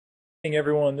Hey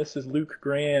everyone, this is Luke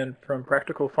Grand from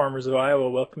Practical Farmers of Iowa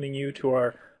welcoming you to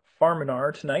our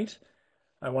Farminar tonight.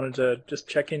 I wanted to just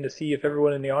check in to see if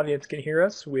everyone in the audience can hear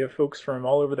us. We have folks from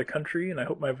all over the country, and I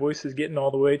hope my voice is getting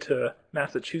all the way to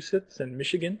Massachusetts and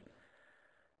Michigan.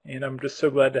 And I'm just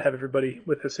so glad to have everybody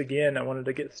with us again. I wanted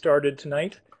to get started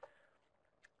tonight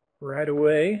right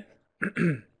away.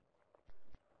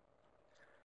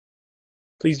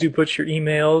 Please do put your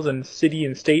emails and city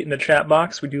and state in the chat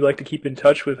box. We do like to keep in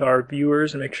touch with our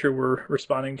viewers and make sure we're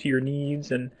responding to your needs,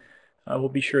 and we'll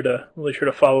be sure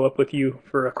to follow up with you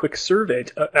for a quick survey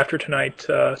after tonight's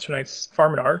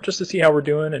Farminar, just to see how we're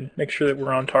doing and make sure that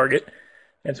we're on target,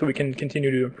 and so we can continue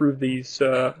to improve this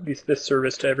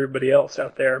service to everybody else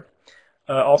out there.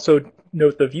 Also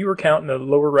note the viewer count in the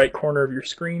lower right corner of your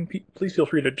screen. Please feel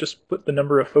free to just put the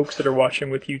number of folks that are watching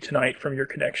with you tonight from your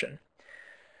connection.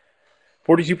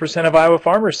 42% of Iowa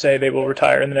farmers say they will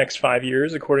retire in the next 5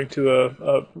 years, according to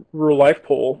a rural life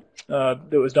poll that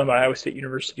was done by Iowa State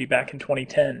University back in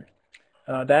 2010.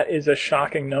 That is a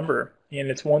shocking number,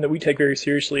 and it's one that we take very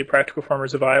seriously at Practical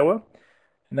Farmers of Iowa,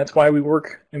 and that's why we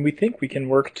work, and we think we can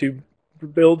work to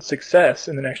build success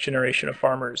in the next generation of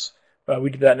farmers. We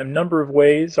do that in a number of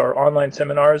ways. Our online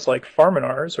seminars like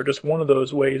Farminars are just one of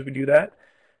those ways we do that.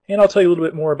 And I'll tell you a little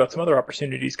bit more about some other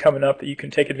opportunities coming up that you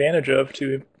can take advantage of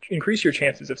to increase your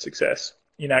chances of success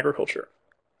in agriculture.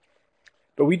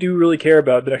 But we do really care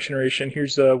about the next generation.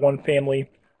 Here's one family,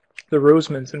 the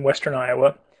Rosemans in western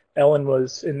Iowa. Ellen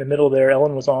was in the middle there.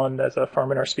 Ellen was on as a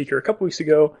Farminar speaker a couple weeks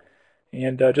ago,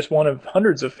 and just one of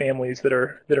hundreds of families that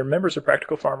are members of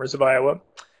Practical Farmers of Iowa.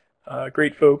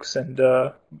 Great folks, and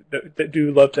that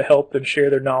do love to help and share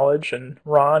their knowledge. And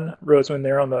Ron Roseman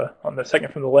there on the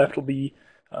second from the left will be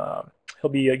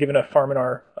he'll be giving a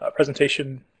Farminar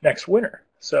presentation next winter.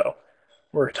 So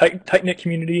we're a tight-knit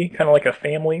community, kind of like a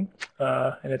family,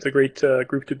 and it's a great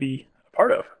group to be a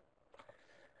part of.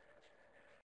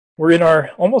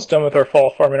 We're almost done with our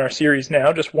Fall Farminar series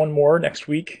now, just one more next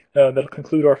week that'll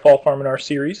conclude our Fall Farminar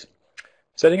series.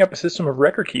 Setting up a system of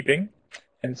record keeping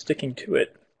and sticking to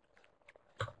it.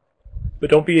 But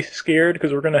don't be scared,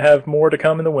 because we're going to have more to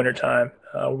come in the wintertime.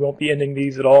 We won't be ending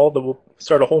these at all, but we'll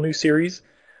start a whole new series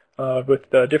with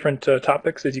different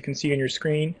topics, as you can see on your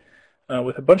screen,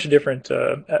 with a bunch of different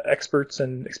experts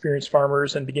and experienced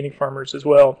farmers and beginning farmers as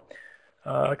well.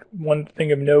 One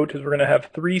thing of note is we're going to have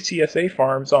 3 CSA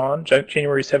farms on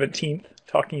January 17th,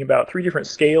 talking about 3 different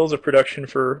scales of production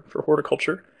for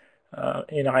horticulture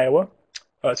in Iowa.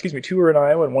 2 are in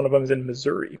Iowa, and one of them is in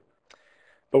Missouri.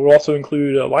 But we'll also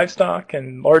include livestock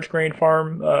and large grain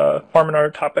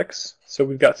Farminar topics. So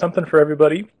we've got something for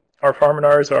everybody. Our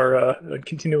Farminars are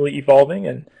continually evolving,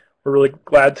 and we're really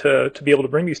glad to be able to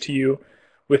bring these to you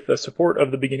with the support of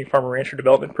the Beginning Farmer Rancher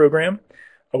Development Program,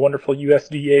 a wonderful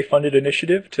USDA-funded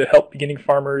initiative to help beginning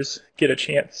farmers get a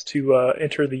chance to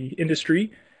enter the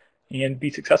industry and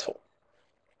be successful.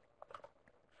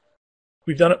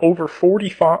 We've done over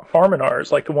 40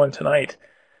 Farminars like the one tonight,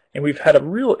 and we've had a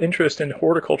real interest in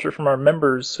horticulture from our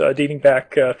members dating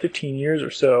back 15 years or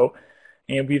so,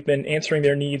 and we've been answering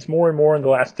their needs more and more in the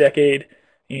last decade,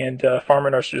 and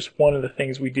Farminars are just one of the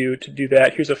things we do to do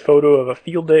that. Here's a photo of a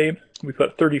field day. We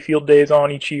put 30 field days on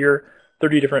each year.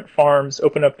 30 different farms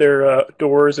open up their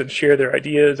doors and share their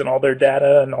ideas and all their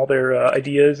data and all their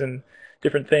ideas and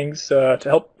different things to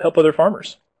help other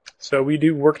farmers. So we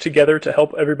do work together to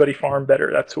help everybody farm better.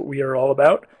 That's what we are all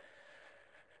about.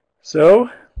 So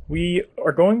we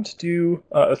are going to do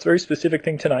a very specific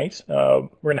thing tonight. We're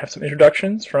going to have some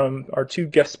introductions from our 2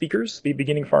 guest speakers, the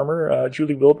beginning farmer,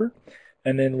 Julie Wilber,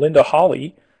 and then Linda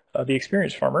Halley, the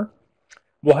experienced farmer.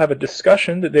 We'll have a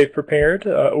discussion that they've prepared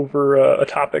over a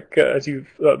topic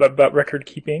about record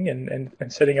keeping and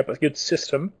setting up a good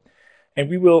system. And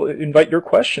we will invite your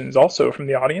questions also from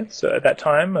the audience at that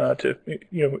time to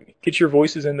get your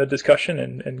voices in the discussion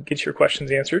and get your questions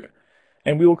answered.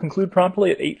 And we will conclude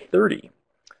promptly at 8:30.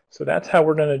 So that's how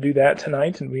we're going to do that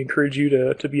tonight, and we encourage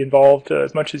you to be involved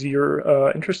as much as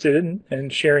you're interested in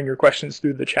sharing your questions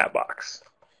through the chat box.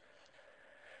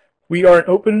 We are an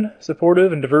open,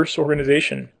 supportive, and diverse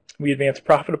organization. We advance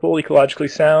profitable,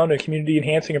 ecologically sound, and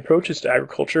community-enhancing approaches to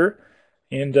agriculture,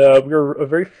 and we're a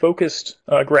very focused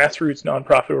grassroots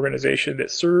nonprofit organization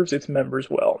that serves its members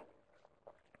well.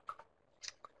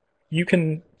 You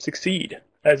can succeed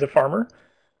as a farmer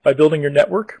by building your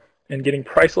network and getting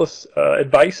priceless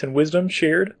advice and wisdom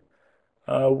shared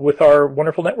with our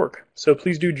wonderful network. So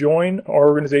please do join our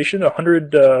organization.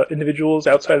 100 individuals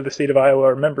outside of the state of Iowa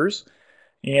are members,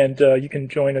 and you can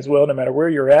join as well no matter where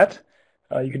you're at.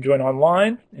 You can join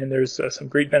online, and there's some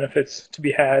great benefits to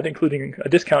be had, including a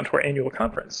discount to our annual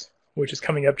conference. which is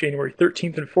coming up January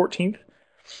 13th and 14th,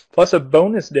 plus a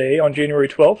bonus day on January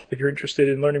 12th if you're interested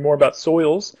in learning more about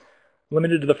soils.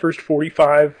 Limited to the first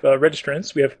 45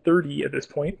 registrants. We have 30 at this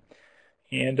point.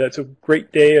 And it's a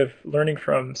great day of learning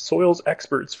from soils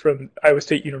experts from Iowa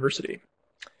State University.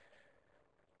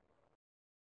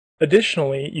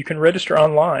 Additionally, you can register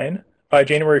online by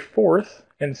January 4th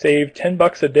and save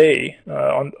 $10 a day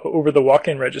over the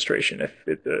walk-in registration.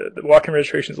 The walk-in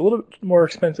registration is a little bit more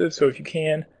expensive, so if you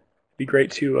can, it'd be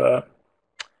great to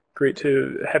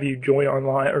have you join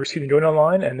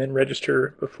online and then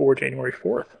register before January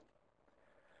 4th.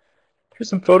 Here's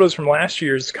some photos from last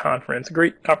year's conference. A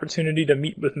great opportunity to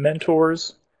meet with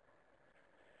mentors,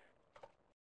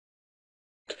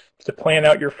 to plan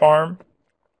out your farm,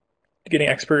 getting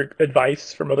expert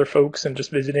advice from other folks, and just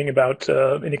visiting about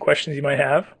any questions you might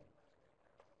have.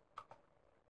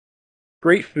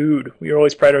 Great food. We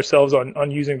always pride ourselves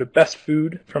on using the best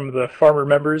food from the farmer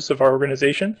members of our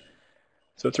organization.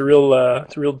 So it's a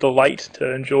real delight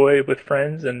to enjoy with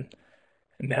friends and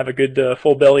have a good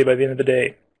full belly by the end of the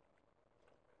day.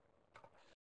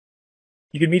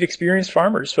 You can meet experienced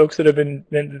farmers, folks that have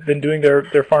been doing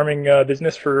their farming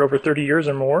business for over 30 years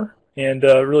or more, and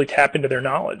really tap into their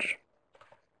knowledge.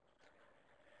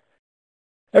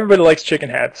 Everybody likes chicken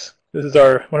hats. This is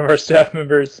one of our staff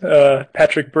members,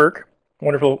 Patrick Burke,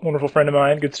 wonderful friend of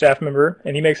mine, good staff member,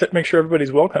 and he makes sure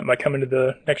everybody's welcome by coming to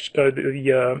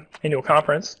the annual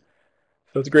conference.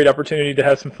 So it's a great opportunity to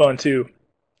have some fun too.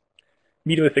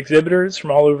 Meet with exhibitors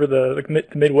from all over the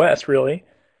Midwest, really.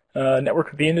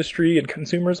 Network with the industry and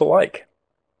consumers alike.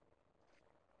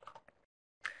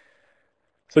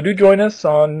 So do join us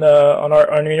on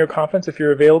our annual conference if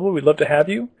you're available. We'd love to have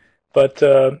you. But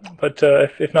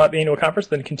if not the annual conference,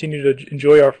 then continue to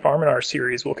enjoy our Farminar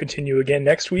series. We'll continue again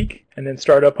next week and then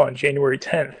start up on January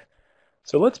 10th.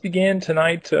 So let's begin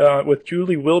tonight with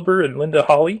Julie Wilber and Linda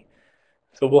Halley.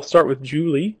 So we'll start with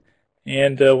Julie,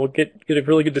 and we'll get a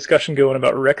really good discussion going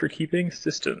about record-keeping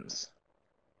systems.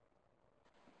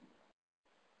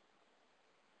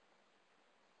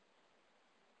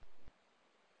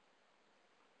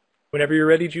 Whenever you're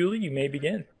ready, Julie, you may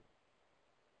begin.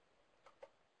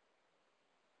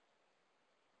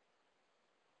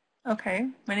 Okay,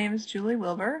 my name is Julie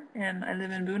Wilber, and I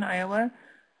live in Boone, Iowa,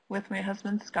 with my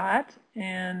husband Scott,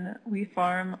 and we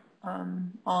farm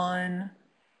on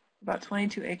about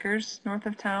 22 acres north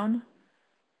of town.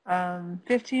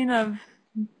 15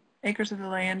 acres of the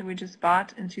land we just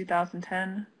bought in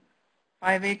 2010.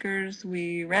 5 acres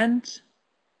we rent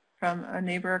from a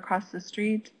neighbor across the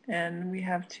street, and we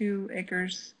have 2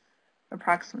 acres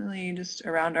approximately just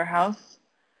around our house.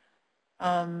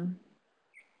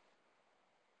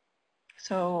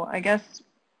 So I guess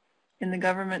in the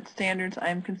government standards,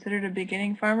 I'm considered a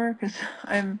beginning farmer because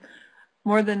I'm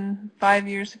more than 5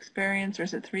 years experience, or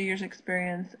is it 3 years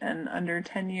experience, and under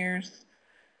 10 years.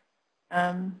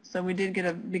 So we did get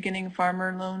a beginning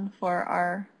farmer loan for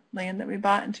our land that we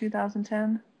bought in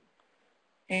 2010.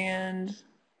 And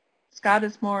Scott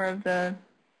is more of the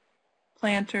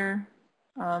planter,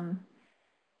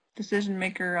 decision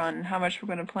maker on how much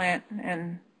we're going to plant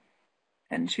and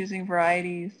choosing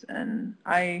varieties, and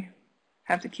I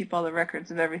have to keep all the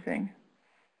records of everything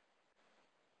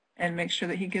and make sure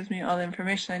that he gives me all the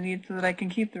information I need so that I can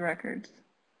keep the records.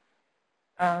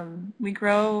 We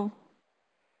grow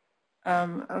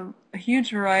a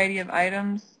huge variety of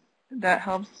items that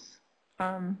helps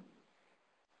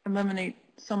eliminate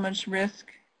so much risk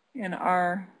in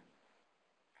our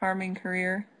farming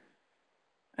career,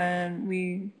 and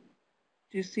we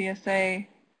do CSA.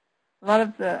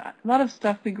 A lot of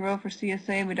stuff we grow for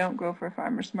CSA we don't grow for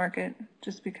farmers market,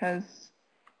 just because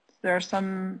there are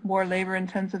some more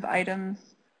labor-intensive items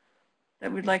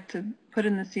that we'd like to put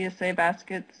in the CSA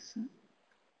baskets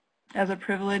as a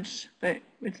privilege, but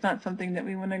it's not something that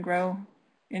we want to grow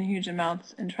in huge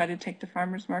amounts and try to take to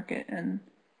farmers market and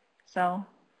sell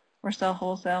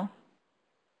wholesale.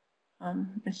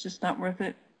 It's just not worth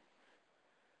it.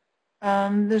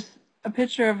 There's a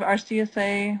picture of our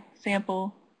CSA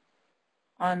sample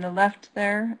on the left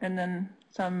there, and then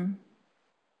some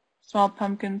small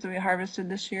pumpkins that we harvested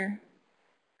this year.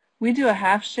 We do a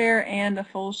half share and a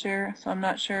full share, so I'm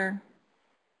not sure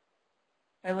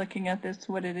by looking at this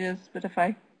what it is, but if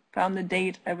I found the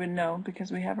date I would know,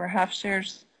 because we have our half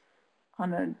shares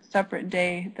on a separate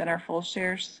day than our full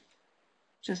shares,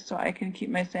 just so I can keep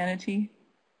my sanity.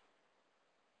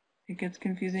 It gets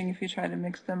confusing if you try to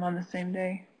mix them on the same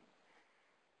day.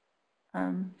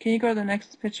 Can you go to the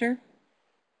next picture,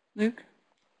 Luke?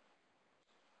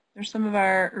 There's some of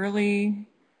our early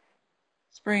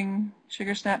spring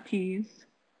sugar snap peas.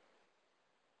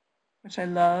 which I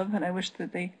love, and I wish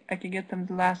that I could get them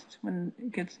to last when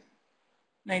it gets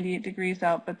 98 degrees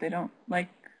out, but they don't like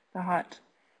the hot,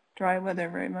 dry weather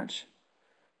very much.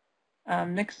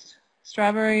 Next,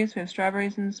 strawberries. We have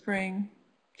strawberries in the spring,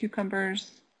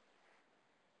 cucumbers,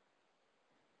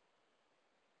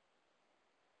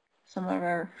 some of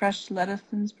our fresh lettuce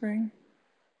in spring.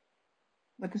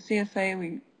 With the CSA,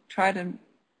 we try to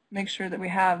make sure that we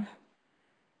have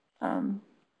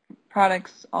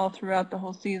products all throughout the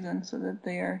whole season so that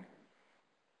they are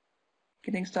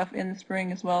getting stuff in the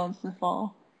spring as well as the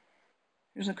fall.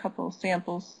 There's a couple of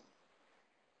samples,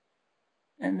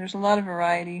 and there's a lot of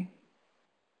variety.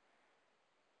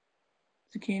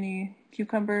 Zucchini,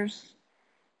 cucumbers,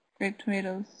 grape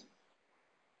tomatoes.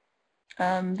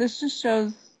 This just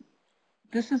shows,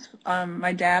 this is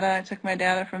my data. I took my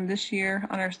data from this year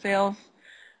on our sales,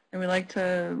 and we like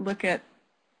to look at,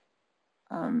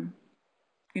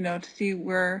 to see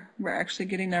where we're actually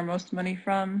getting our most money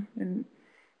from and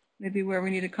maybe where we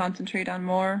need to concentrate on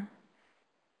more.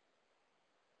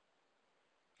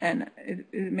 And it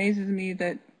amazes me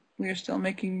that we are still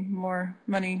making more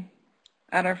money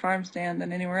at our farm stand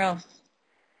than anywhere else.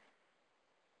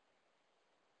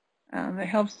 It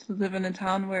helps to live in a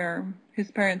town where his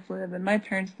parents live and my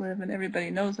parents live and everybody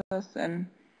knows us, and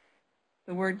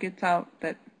the word gets out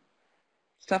that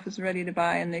stuff is ready to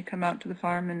buy and they come out to the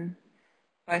farm and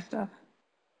buy stuff.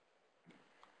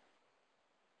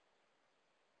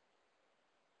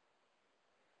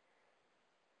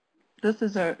 This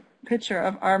is a picture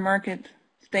of our market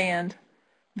stand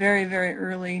very, very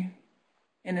early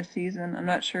in a season. I'm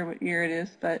not sure what year it is,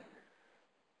 but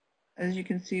as you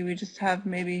can see, we just have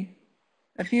maybe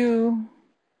a few,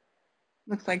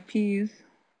 looks like peas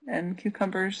and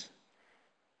cucumbers,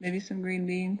 maybe some green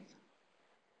beans.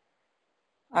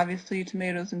 Obviously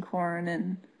tomatoes and corn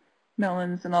and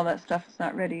melons and all that stuff is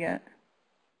not ready yet.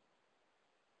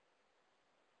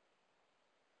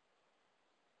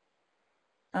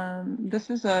 This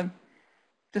is a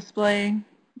display.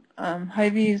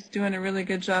 Hy-Vee is doing a really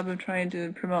good job of trying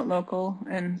to promote local,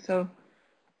 and so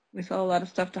we sell a lot of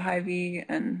stuff to Hy-Vee,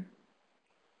 and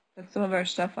that's some of our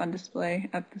stuff on display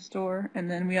at the store.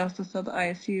 And then we also sell to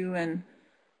ISU, and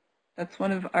that's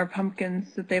one of our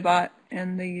pumpkins that they bought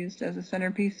and they used as a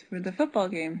centerpiece for the football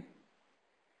game.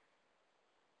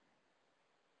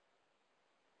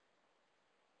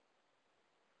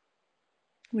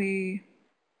 We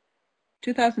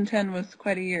 2010 was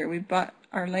quite a year. We bought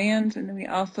our land, and then we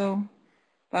also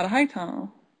bought a high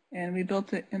tunnel, and we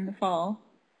built it in the fall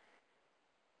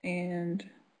and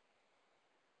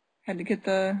had to get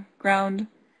the ground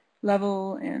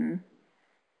level, and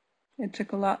it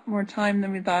took a lot more time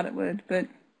than we thought it would, but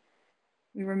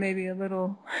we were maybe a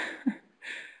little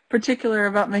particular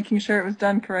about making sure it was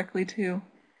done correctly too.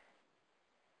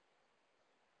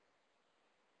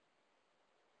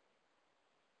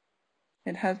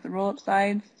 It has the roll-up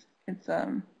sides. It's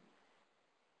a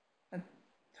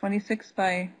 26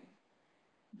 by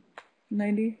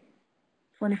 90,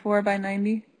 24 by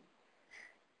 90.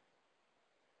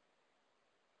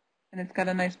 And it's got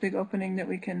a nice big opening that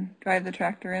we can drive the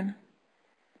tractor in.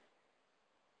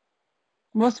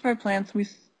 Most of our plants,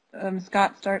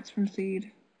 Scott starts from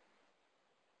seed.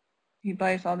 He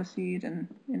buys all the seed and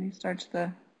he starts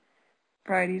the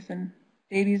varieties and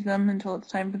babies them until it's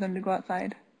time for them to go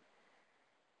outside.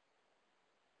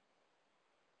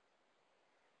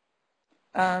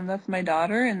 That's my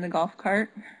daughter in the golf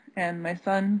cart, and my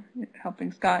son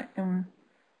helping Scott in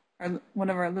one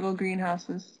of our little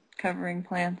greenhouses, covering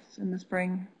plants in the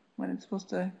spring when it's supposed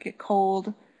to get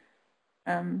cold.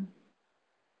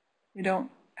 We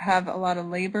don't have a lot of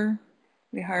labor.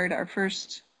 We hired our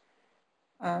first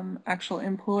actual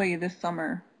employee this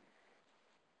summer.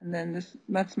 And then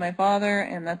that's my father,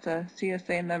 and that's a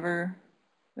CSA member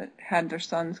that had their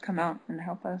sons come out and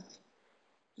help us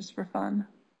just for fun.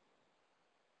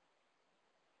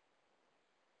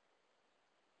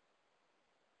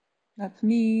 That's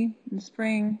me in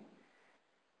spring,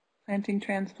 planting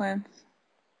transplants.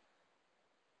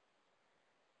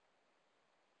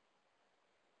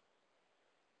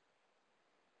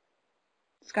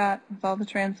 Scott with all the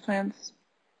transplants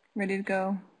ready to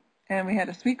go. And we had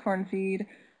a sweet corn feed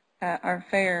at our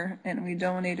fair, and we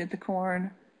donated the corn,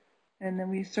 and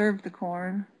then we served the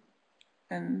corn,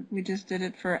 and we just did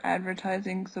it for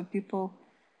advertising so people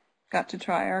got to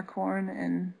try our corn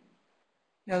and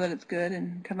know that it's good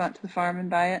and come out to the farm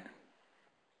and buy it.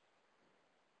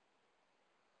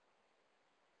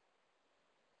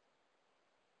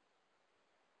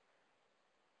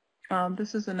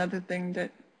 This is another thing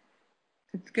that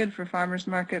it's good for farmers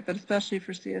market, but especially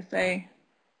for CSA,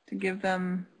 to give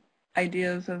them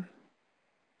ideas of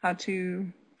how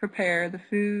to prepare the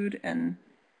food and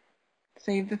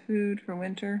save the food for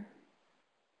winter.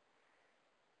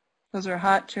 Those are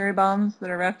hot cherry bombs that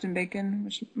are wrapped in bacon,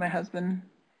 which my husband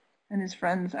and his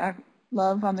friends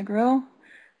love on the grill.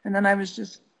 And then I was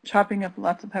just chopping up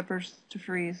lots of peppers to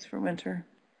freeze for winter.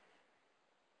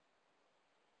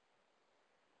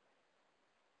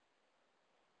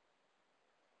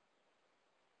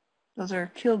 Those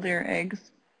are killdeer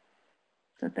eggs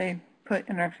that they put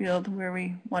in our field where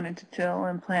we wanted to till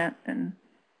and plant, and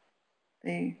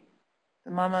the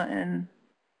mama and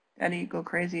daddy go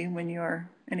crazy when you are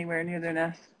anywhere near their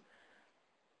nest.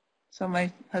 So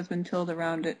my husband tilled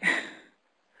around it.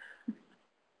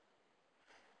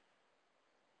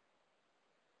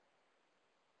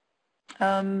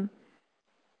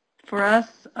 For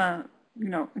us,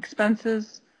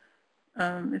 expenses,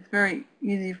 it's very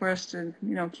easy for us to,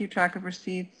 keep track of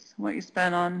receipts, what you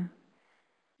spent on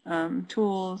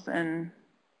tools and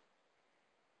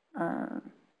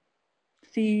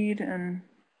seed and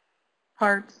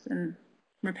parts and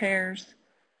repairs.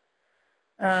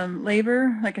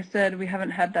 Labor, like I said, we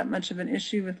haven't had that much of an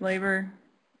issue with labor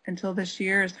until this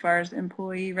year as far as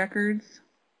employee records.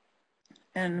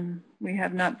 And we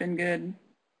have not been good in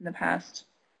the past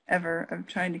ever of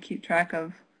trying to keep track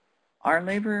of our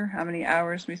labor, how many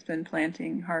hours we spend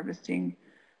planting, harvesting.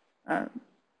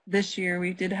 This year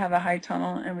we did have a high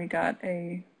tunnel, and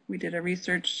we did a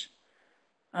research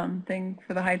thing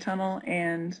for the high tunnel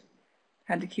and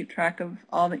had to keep track of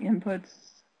all the inputs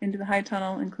into the high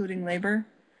tunnel, including labor.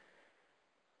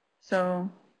 So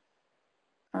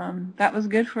that was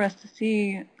good for us to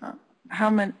see how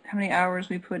many hours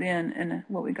we put in and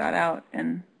what we got out,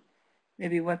 and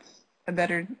maybe what's a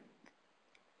better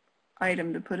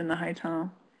item to put in the high tunnel.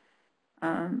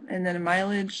 And then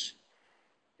mileage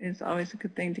is always a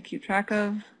good thing to keep track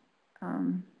of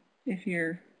if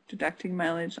you're deducting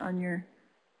mileage on your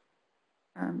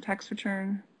tax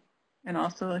return. And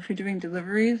also if you're doing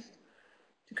deliveries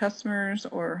to customers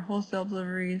or wholesale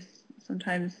deliveries,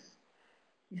 sometimes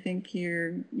you think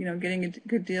you're getting a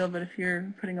good deal, but if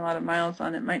you're putting a lot of miles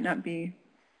on, it might not be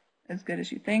as good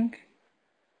as you think.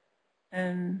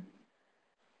 And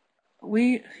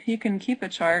you can keep a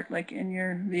chart like in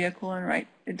your vehicle and write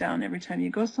it down every time you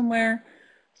go somewhere.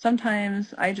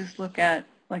 Sometimes I just look at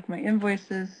like my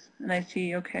invoices and I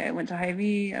see, okay, I went to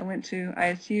Hy-Vee, I went to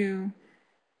ISU,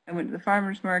 I went to the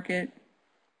farmer's market,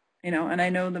 and I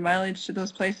know the mileage to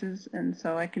those places, and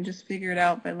so I can just figure it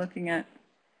out by looking at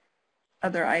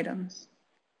other items.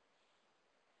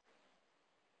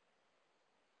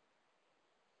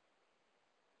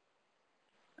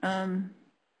 I'm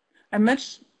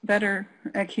much better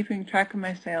at keeping track of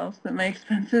my sales than my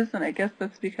expenses, and I guess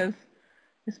that's because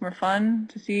it's more fun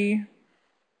to see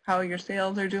how your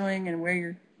sales are doing and where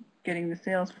you're getting the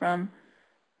sales from.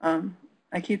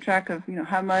 I keep track of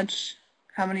how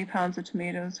many pounds of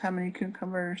tomatoes, how many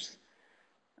cucumbers,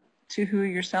 to who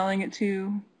you're selling it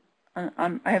to.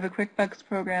 I have a QuickBooks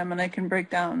program, and I can break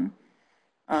down.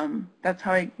 That's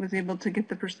how I was able to get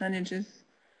the percentages.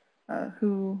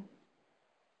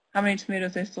 How many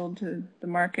tomatoes I sold to the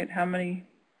market, how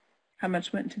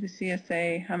much went to the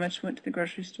CSA, how much went to the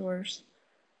grocery stores.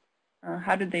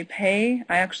 How did they pay?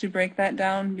 I actually break that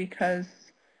down because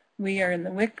we are in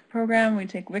the WIC program. We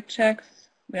take WIC checks.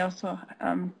 We also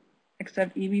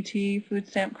accept EBT, food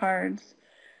stamp cards.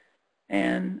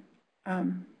 And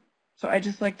so I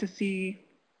just like to see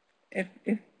if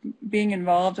being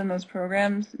involved in those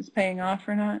programs is paying off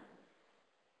or not.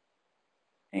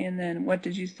 And then what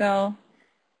did you sell?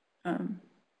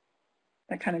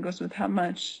 That kind of goes with how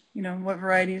much, what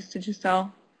varieties did you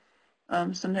sell?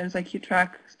 Sometimes I keep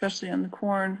track, especially on the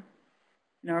corn.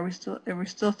 Are we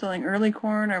still selling early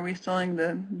corn? Are we selling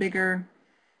the bigger,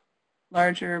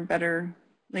 larger, better,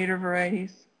 later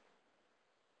varieties?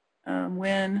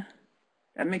 When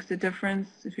that makes a difference.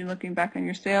 If you're looking back on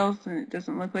your sales and it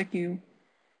doesn't look like you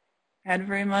had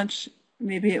very much,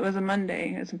 maybe it was a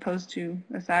Monday as opposed to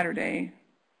a Saturday,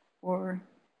 or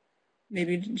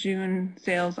maybe June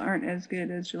sales aren't as good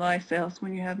as July sales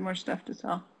when you have more stuff to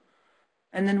sell.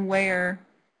 And then where,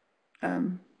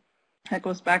 that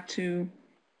goes back to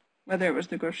whether it was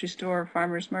the grocery store or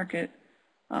farmer's market.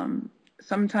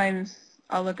 Sometimes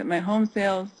I'll look at my home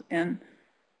sales and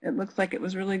it looks like it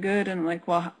was really good, and I'm like,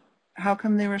 well, how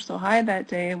come they were so high that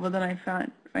day? Well, then I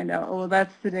find out, oh, well,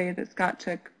 that's the day that Scott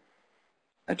took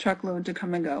a truckload to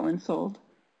come and go and sold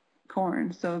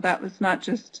corn. So that was not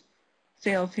just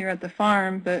sales here at the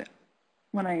farm, but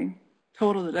when I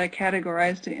totaled it, I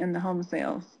categorized it in the home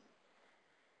sales.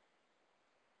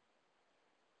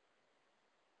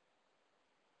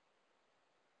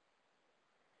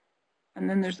 And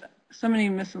then there's so many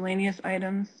miscellaneous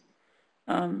items,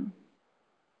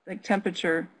 like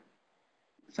temperature.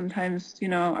 Sometimes,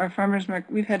 our farmers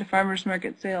market, we've had farmers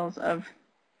market sales of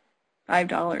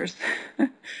 $5.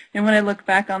 And when I look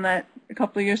back on that a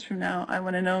couple of years from now, I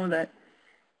want to know that,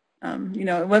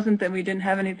 it wasn't that we didn't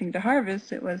have anything to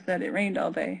harvest, it was that it rained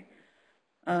all day.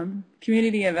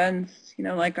 Community events,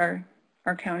 like our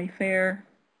county fair,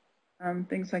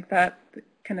 things like that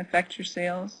can affect your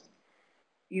sales,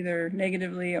 either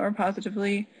negatively or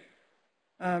positively.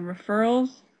 Referrals,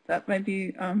 that might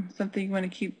be something you want to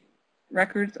keep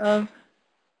records of.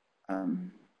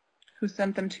 Who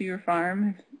sent them to your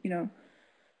farm?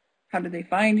 How did they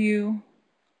find you?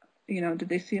 Did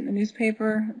they see it in the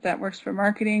newspaper? That works for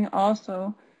marketing.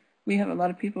 Also, we have a lot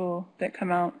of people that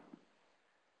come out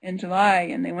in July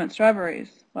and they want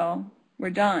strawberries. Well,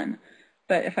 we're done.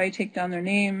 But if I take down their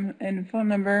name and phone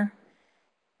number,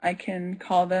 I can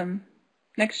call them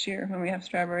next year when we have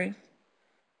strawberries.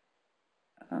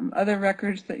 Other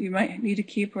records that you might need to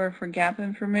keep are for gap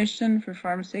information, for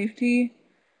farm safety.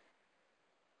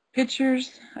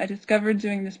 Pictures. I discovered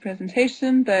doing this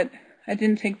presentation that I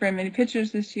didn't take very many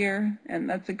pictures this year, and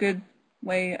that's a good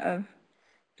way of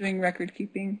doing record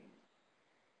keeping.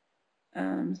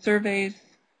 Surveys.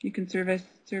 You can survey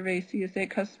CSA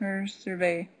customers,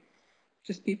 survey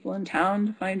just people in town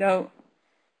to find out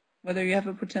whether you have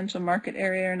a potential market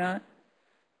area or not.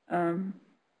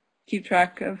 Keep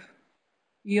track of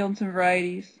yields and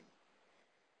varieties.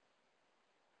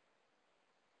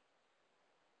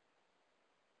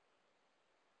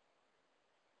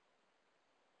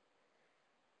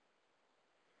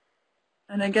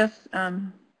 And I guess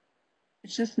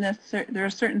it's just necessary. There are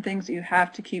certain things that you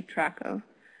have to keep track of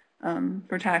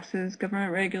for taxes,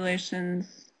 government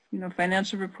regulations,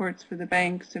 financial reports for the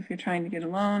banks if you're trying to get a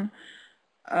loan.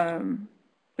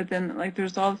 But then,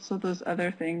 there's also those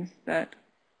other things that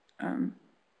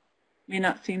may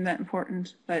not seem that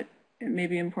important, but it may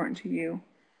be important to you.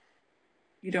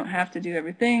 You don't have to do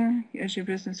everything. As your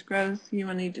business grows, you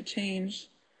will need to change.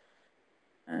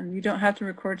 And you don't have to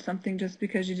record something just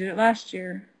because you did it last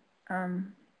year.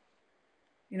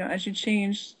 As you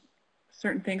change,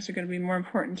 certain things are going to be more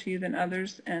important to you than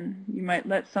others, and you might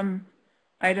let some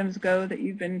items go that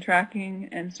you've been tracking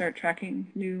and start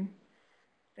tracking new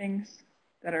things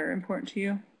that are important to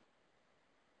you.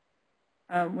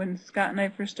 When Scott and I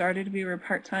first started, we were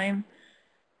part-time,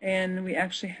 and we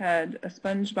actually had a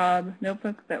SpongeBob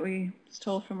notebook that we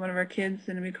stole from one of our kids,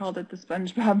 and we called it the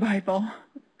SpongeBob Bible.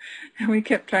 And we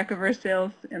kept track of our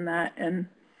sales in that, and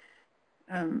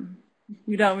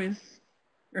we'd always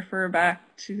refer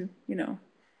back to,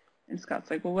 and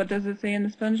Scott's like, well, what does it say in the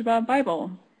SpongeBob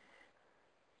Bible?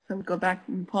 So we go back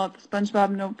and pull out the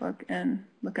SpongeBob notebook and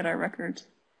look at our records.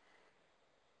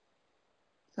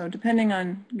 So depending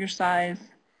on your size,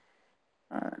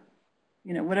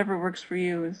 whatever works for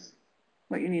you is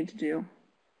what you need to do.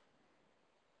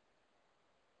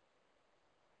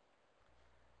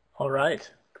 All right.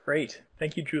 Great.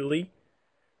 Thank you, Julie.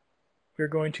 We're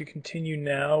going to continue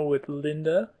now with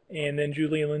Linda, and then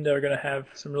Julie and Linda are going to have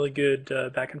some really good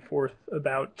back and forth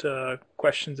about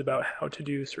questions about how to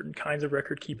do certain kinds of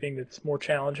record keeping that's more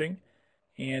challenging,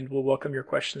 and we'll welcome your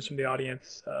questions from the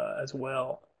audience as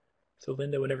well. So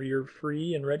Linda, whenever you're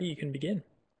free and ready, you can begin.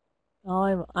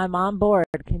 Oh, I'm on board.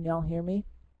 Can y'all hear me?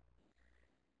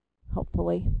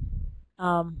 Hopefully.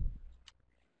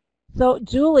 So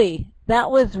Julie, that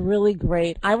was really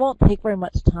great. I won't take very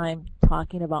much time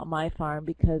talking about my farm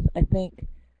because I think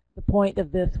the point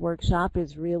of this workshop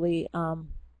is really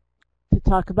to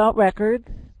talk about records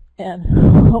and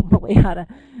hopefully how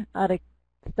to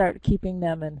start keeping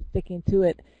them and sticking to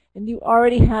it. And you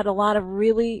already had a lot of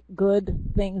really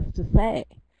good things to say.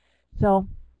 So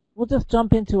we'll just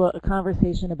jump into a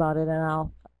conversation about it, and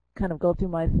I'll kind of go through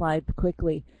my slides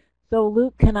quickly. So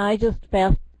Luke, can I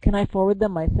forward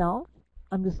them myself?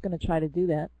 I'm just going to try to do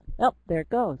that. Oh, there it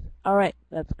goes. All right,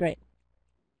 that's great.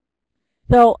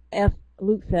 So as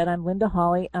Luke said, I'm Linda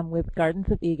Halley. I'm with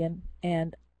Gardens of Eagan,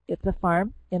 and it's a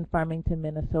farm in Farmington,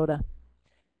 Minnesota.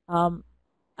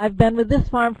 I've been with this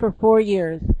farm for 4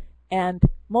 years, and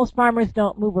most farmers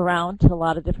don't move around to a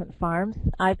lot of different farms.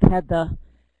 I've had the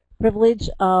privilege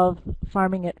of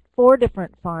farming at 4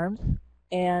 different farms,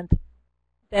 and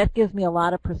that gives me a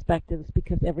lot of perspectives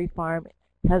because every farm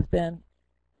has been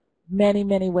many,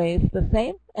 many ways the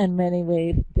same and many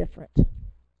ways different.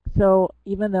 So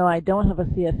even though I don't have a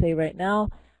CSA right now,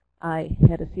 I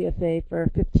had a CSA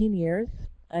for 15 years.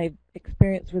 I've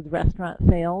experienced with restaurant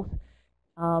sales,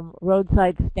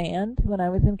 roadside stand when I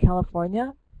was in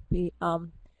California.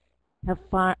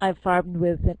 I've farmed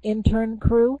with an intern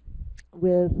crew,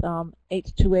 with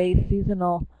H2A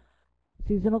seasonal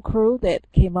seasonal crew that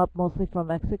came up mostly from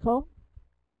Mexico.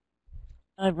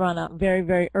 I've run a very,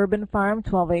 very urban farm,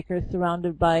 12 acres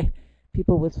surrounded by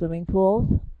people with swimming pools.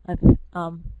 I've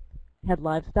had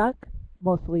livestock,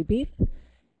 mostly beef,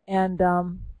 and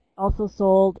also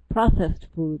sold processed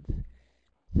foods.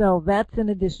 So that's in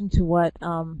addition to what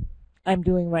I'm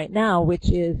doing right now, which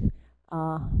is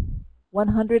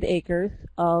 100 acres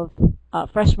of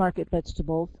fresh market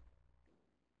vegetables.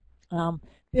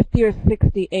 50 or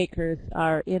 60 acres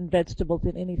are in vegetables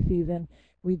in any season.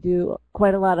 We do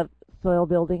quite a lot of soil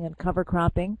building and cover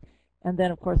cropping. And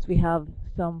then, of course, we have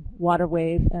some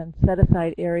waterways and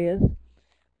set-aside areas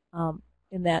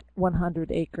in that 100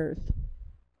 acres.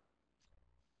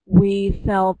 We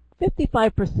sell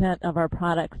 55% of our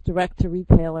products direct to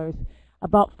retailers,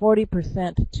 about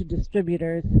 40% to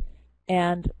distributors,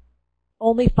 and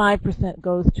only 5%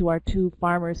 goes to our 2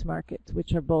 farmers markets,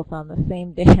 which are both on the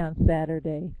same day on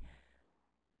Saturday.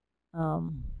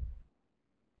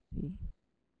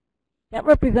 That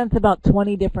represents about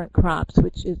 20 different crops,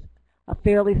 which is a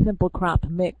fairly simple crop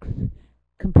mix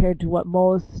compared to what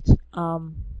most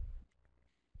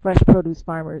fresh produce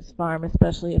farmers farm,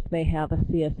 especially if they have a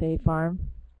CSA farm.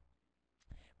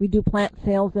 We do plant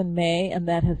sales in May, and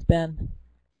that has been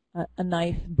a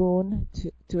nice boon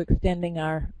to extending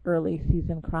our early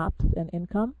season crops and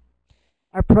income.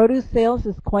 Our produce sales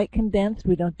is quite condensed.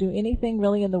 We don't do anything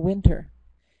really in the winter.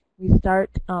 We start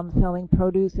selling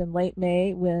produce in late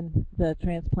May when the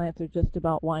transplants are just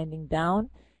about winding down,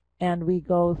 and we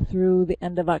go through the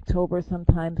end of October,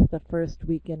 sometimes the first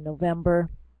week in November,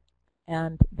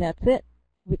 and that's it,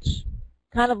 which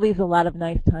kind of leaves a lot of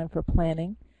nice time for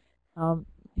planning.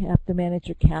 You have to manage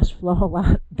your cash flow a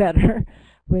lot better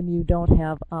when you don't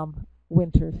have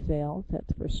winter sales,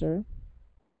 that's for sure.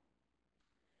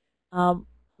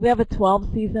 We have a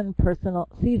 12-seasonal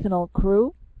seasonal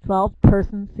crew,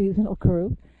 12-person seasonal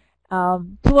crew.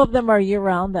 2 of them are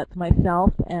year-round. That's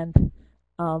myself and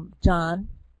John.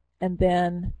 And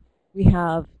then we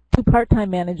have 2 part-time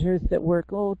managers that work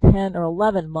 10 or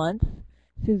 11 months,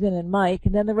 Susan and Mike.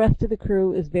 And then the rest of the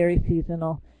crew is very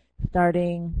seasonal,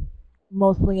 starting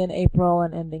mostly in April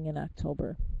and ending in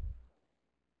October.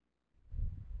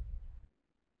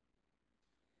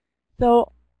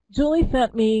 So Julie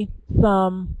sent me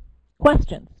some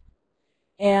questions,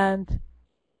 and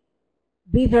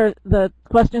these are the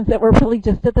questions that were really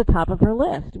just at the top of her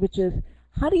list, which is,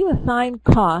 how do you assign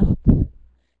costs,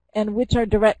 and which are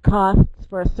direct costs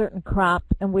for a certain crop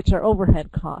and which are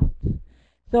overhead costs?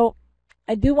 So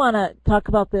I do want to talk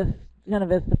about this kind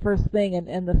of as the first thing,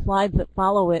 and the slides that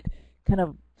follow it kind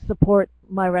of support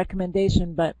my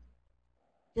recommendation, but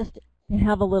just to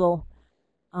have a little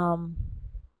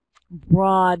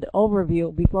broad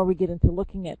overview before we get into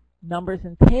looking at numbers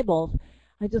and tables,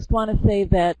 I just want to say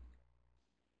that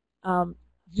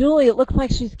Julie, it looks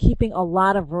like she's keeping a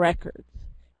lot of records.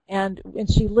 And when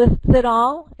she lists it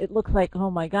all, it looks like, oh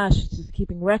my gosh, she's just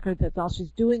keeping records. That's all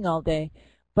she's doing all day.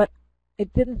 But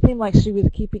it didn't seem like she was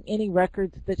keeping any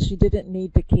records that she didn't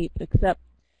need to keep, except,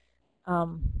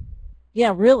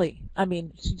 yeah, really. I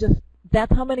mean,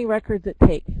 that's how many records it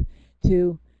takes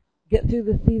to get through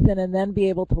the season and then be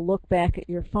able to look back at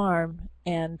your farm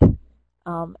and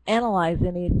analyze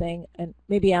anything and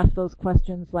maybe ask those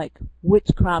questions like,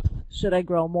 which crops should I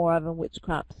grow more of and which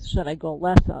crops should I grow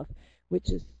less of,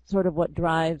 which is sort of what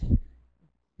drives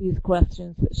these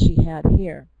questions that she had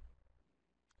here.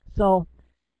 So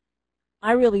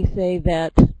I really say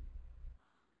that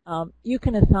you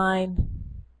can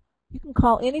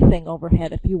call anything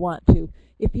overhead if you want to.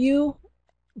 If you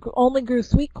only grew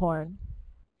sweet corn,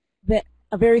 that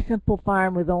a very simple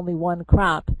farm with only 1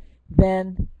 crop,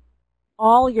 then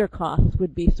all your costs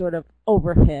would be sort of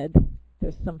overhead.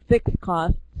 There's some fixed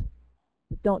costs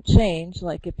that don't change,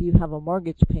 like if you have a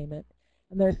mortgage payment.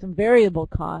 And there's some variable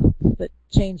costs that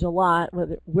change a lot.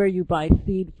 Where you buy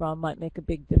seed from might make a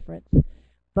big difference.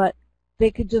 But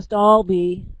they could just all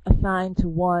be assigned to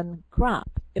 1 crop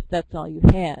if that's all you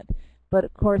had. But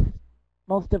of course,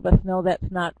 most of us know that's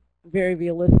not very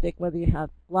realistic, whether you have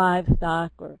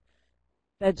livestock or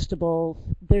vegetables.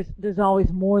 There's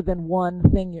always more than one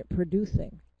thing you're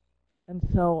producing. And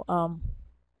so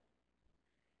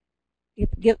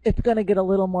it's going to get a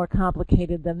little more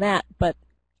complicated than that, but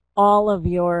all of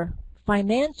your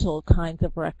financial kinds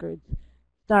of records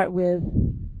start with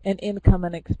an income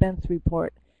and expense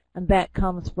report, and that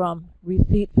comes from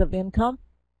receipts of income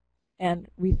and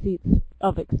receipts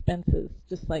of expenses.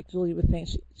 Just like Julie was saying,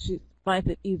 she finds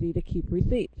it easy to keep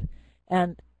receipts.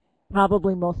 And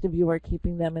probably most of you are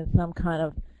keeping them in some kind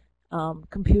of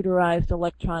computerized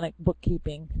electronic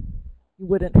bookkeeping. You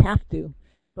wouldn't have to,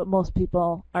 but most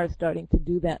people are starting to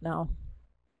do that now.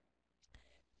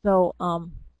 So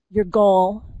your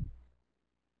goal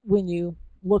when you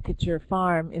look at your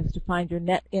farm is to find your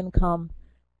net income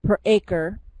per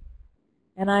acre.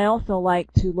 And I also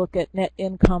like to look at net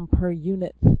income per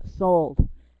unit sold.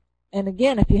 And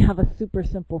again, if you have a super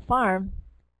simple farm,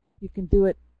 you can do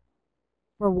it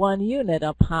for 1 unit,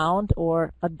 a pound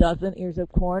or a dozen ears of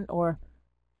corn or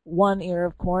 1 ear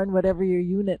of corn, whatever your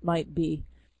unit might be.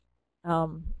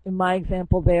 In my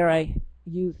example there, I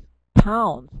use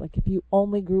pounds. Like if you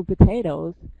only grew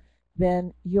potatoes,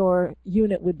 then your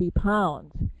unit would be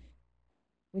pounds.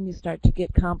 When you start to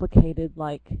get complicated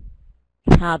like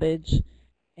cabbage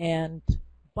and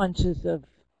bunches of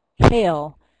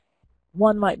kale,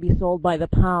 one might be sold by the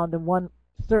pound and one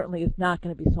certainly is not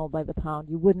going to be sold by the pound.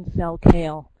 You wouldn't sell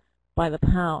kale by the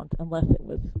pound unless it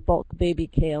was bulk baby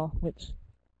kale, which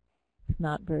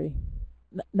not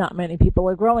many people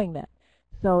are growing that.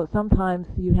 So sometimes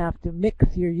you have to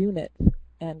mix your units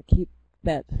and keep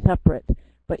that separate.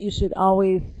 But you should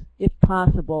always, if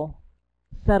possible,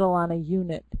 settle on a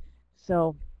unit.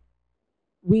 So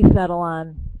we settle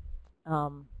on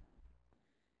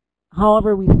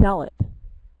however we sell it.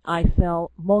 I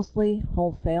sell mostly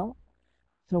wholesale.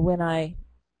 So when I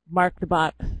mark the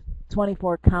box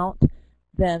 24 count,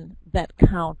 then that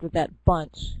count or that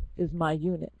bunch is my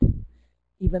unit.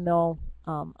 Even though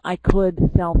I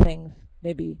could sell things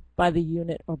maybe by the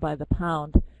unit or by the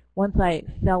pound. Once I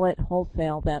sell it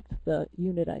wholesale, that's the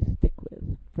unit I stick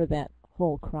with for that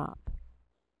whole crop.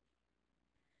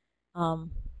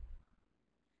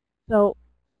 So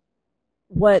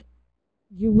what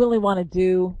you really want to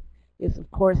do is,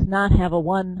 of course, not have a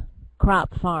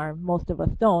one-crop farm. Most of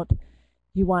us don't.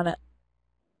 You want to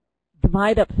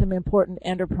divide up some important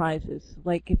enterprises.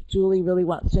 Like if Julie really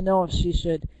wants to know if she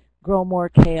should grow more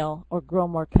kale or grow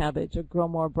more cabbage or grow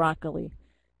more broccoli,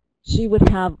 she would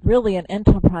have really an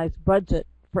enterprise budget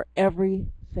for every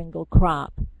single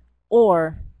crop.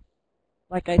 Or,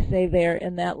 like I say there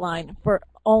in that line, for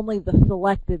only the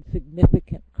selected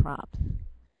significant crops.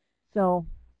 So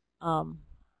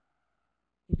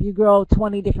if you grow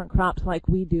 20 different crops like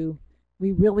we do,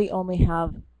 we really only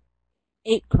have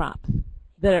 8 crops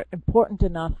that are important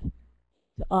enough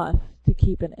to us to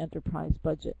keep an enterprise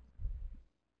budget.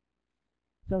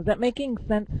 So is that making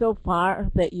sense so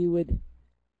far, that you would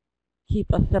keep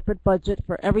a separate budget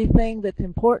for everything that's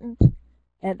important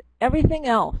and everything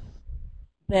else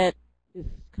that is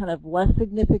kind of less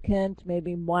significant,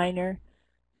 maybe minor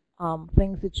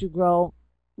things that you grow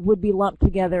would be lumped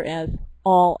together as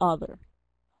all other?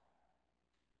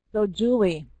 So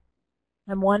Julie,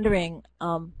 I'm wondering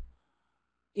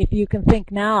if you can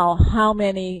think now how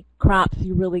many crops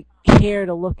you really care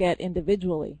to look at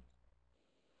individually.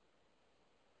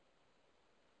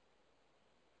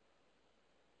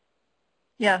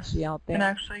 Yes, Is she out there? and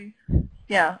actually,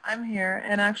 yeah, I'm here.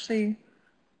 And actually,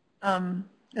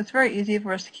 it's very easy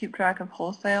for us to keep track of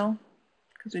wholesale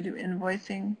because we do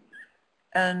invoicing.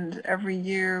 And every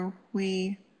year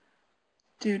we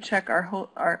do check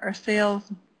our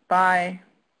sales by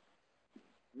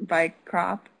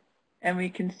crop, and we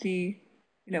can see,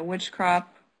 which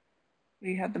crop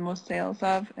we have the most sales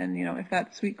of, and if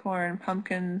that's sweet corn,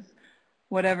 pumpkins,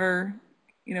 whatever,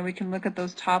 we can look at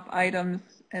those top items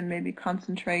and maybe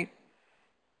concentrate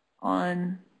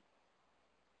on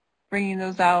bringing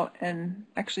those out and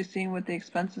actually seeing what the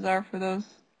expenses are for those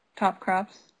top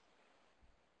crops.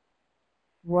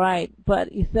 Right,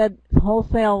 but you said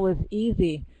wholesale was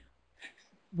easy.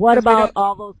 What about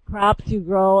all those crops you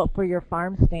grow for your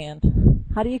farm stand?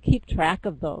 How do you keep track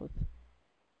of those?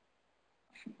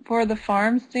 For the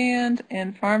farm stand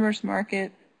and farmer's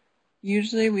market,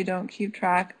 usually we don't keep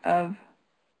track of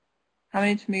how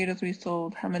many tomatoes we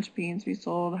sold, how much beans we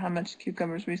sold, how much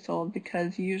cucumbers we sold,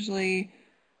 because usually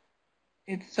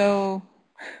it's so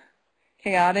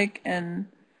chaotic, and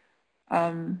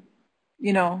I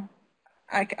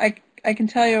can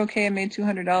tell you, okay, I made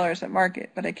 $200 at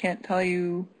market, but I can't tell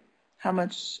you how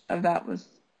much of that was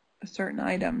a certain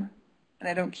item, and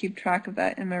I don't keep track of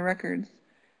that in my records.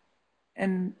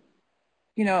 And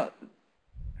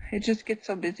it just gets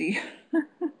so busy.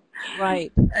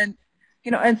 Right. And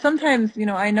sometimes,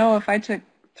 I know if I took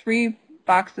 3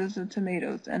 boxes of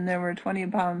tomatoes and there were 20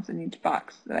 pounds in each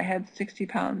box, that I had 60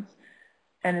 pounds,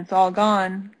 and it's all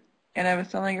gone, and I was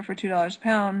selling it for $2 a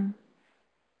pound,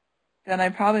 then I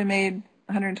probably made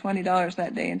 $120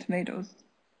 that day in tomatoes,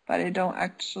 but I don't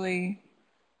actually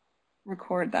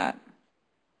record that.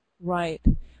 Right.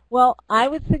 Well, I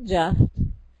would suggest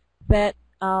that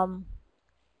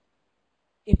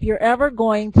if you're ever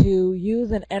going to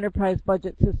use an enterprise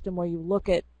budget system where you look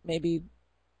at maybe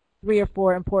 3 or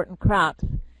 4 important crops,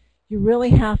 you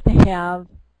really have to have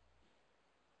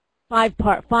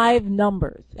five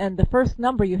numbers, and the first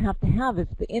number you have to have is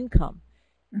the income.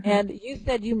 Mm-hmm. And you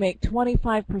said you make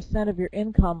 25% of your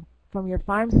income from your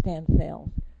farm stand sales.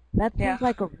 That seems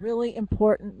like a really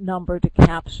important number to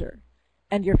capture.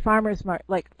 And your farmer's market,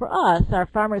 like for us, our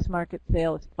farmer's market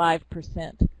sale is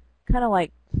 5%. Kind of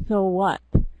like, so what?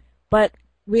 But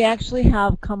we actually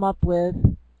have come up with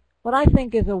what I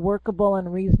think is a workable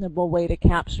and reasonable way to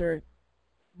capture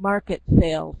market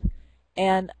sales.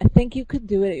 And I think you could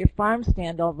do it at your farm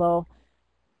stand, although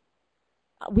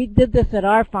we did this at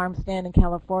our farm stand in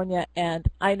California, and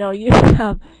I know you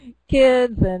have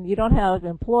kids and you don't have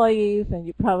employees, and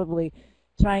you're probably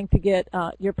trying to get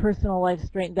your personal life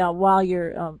straightened out while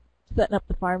you're setting up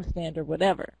the farm stand or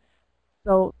whatever.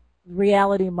 So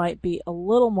reality might be a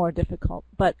little more difficult,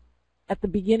 but at the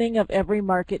beginning of every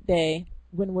market day,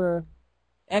 when we're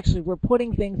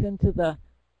putting things into the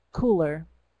cooler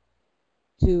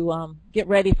to get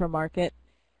ready for market,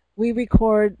 we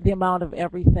record the amount of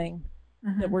everything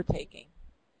that we're taking.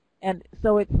 And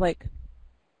so it's like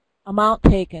amount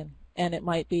taken, and it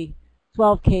might be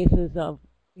 12 cases of,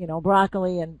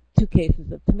 broccoli and 2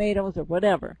 cases of tomatoes or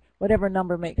whatever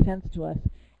number makes sense to us.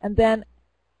 And then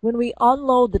when we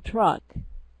unload the truck,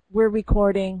 we're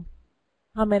recording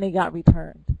how many got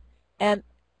returned. And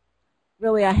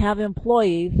really, I have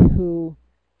employees who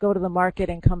go to the market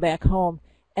and come back home,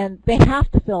 and they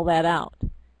have to fill that out.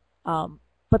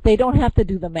 But they don't have to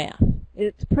do the math.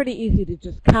 It's pretty easy to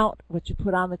just count what you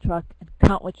put on the truck and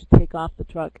count what you take off the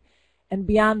truck. And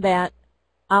beyond that,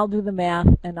 I'll do the math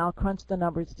and I'll crunch the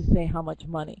numbers to say how much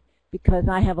money, because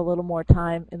I have a little more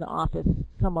time in the office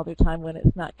some other time when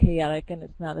it's not chaotic and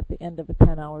it's not at the end of a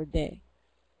 10-hour day.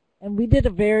 And we did a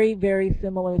very, very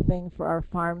similar thing for our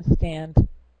farm stand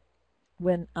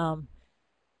when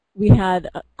we had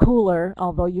a cooler,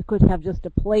 although you could have just a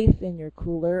place in your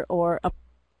cooler, or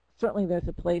certainly there's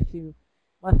a place you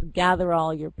must gather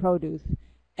all your produce.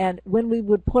 And when we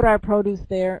would put our produce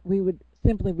there, we would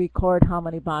simply record how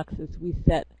many boxes we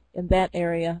set in that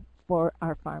area for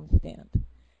our farm stand.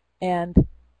 And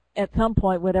at some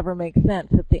point, whatever makes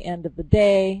sense, at the end of the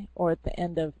day or at the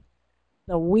end of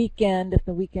the weekend, if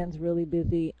the weekend's really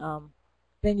busy,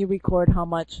 then you record how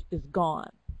much is gone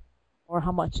or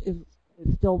how much is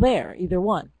still there, either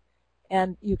one.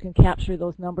 And you can capture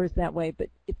those numbers that way, but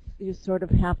you sort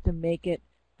of have to make it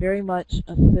very much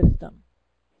a system.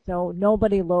 So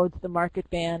nobody loads the market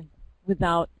van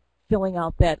without filling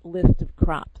out that list of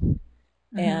crops.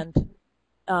 And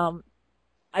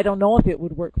I don't know if it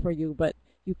would work for you, but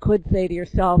you could say to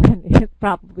yourself, and it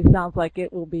probably sounds like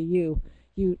it will be you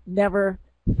never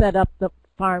set up the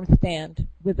farm stand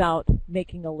without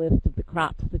making a list of the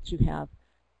crops that you have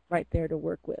right there to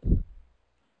work with.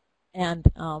 And,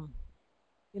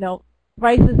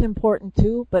 price is important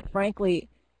too, but frankly,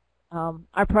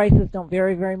 our prices don't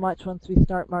vary very much once we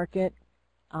start market.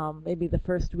 Maybe the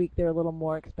first week they're a little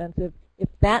more expensive. If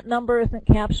that number isn't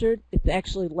captured, it's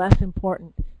actually less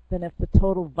important than if the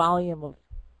total volume of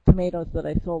tomatoes that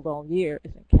I sold all year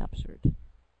isn't captured.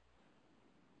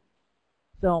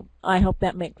 So I hope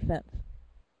that makes sense.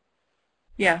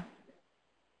 Yeah.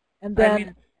 And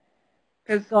then,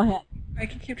 go ahead. I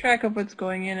can keep track of what's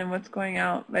going in and what's going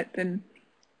out, but then,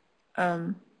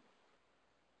 there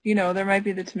might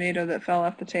be the tomato that fell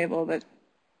off the table that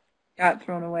got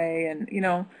thrown away, and,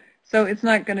 so it's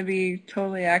not going to be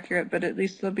totally accurate, but at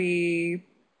least it'll give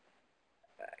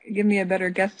me a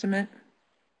better guesstimate.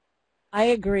 I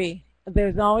agree.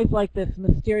 There's always like this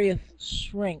mysterious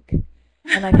shrink,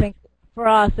 and I think for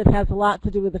us it has a lot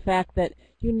to do with the fact that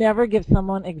you never give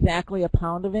someone exactly a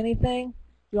pound of anything.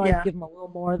 You always give them a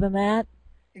little more than that.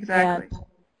 Exactly. And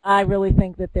I really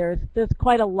think that there's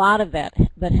quite a lot of that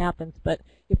happens, but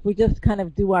if we just kind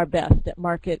of do our best at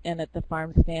market and at the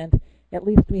farm stand, at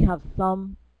least we have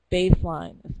some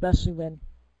baseline, especially when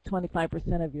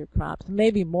 25% of your crops,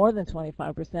 maybe more than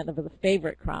 25% of the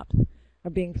favorite crops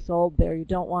are being sold there. You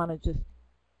don't want to just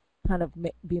kind of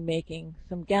be making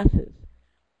some guesses.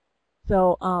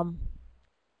 So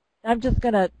I'm just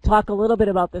going to talk a little bit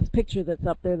about this picture that's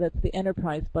up there. That's the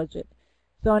enterprise budget.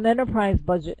 So an enterprise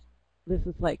budget, this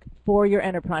is like for your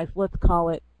enterprise, let's call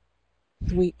it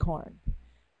sweet corn.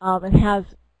 It has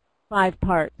 5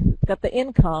 parts. It's got the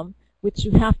income, which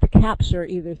you have to capture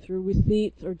either through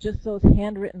receipts or just those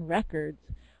handwritten records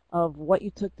of what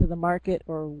you took to the market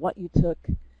or what you took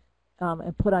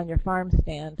and put on your farm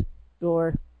stand,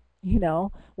 or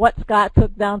what Scott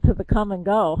took down to the come and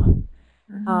go.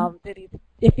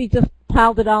 If he just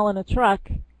piled it all in a truck,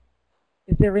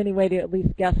 is there any way to at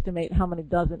least guesstimate how many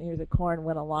dozen ears of corn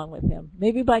went along with him?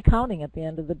 Maybe by counting at the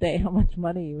end of the day how much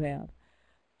money you had.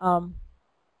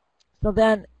 So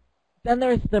then Then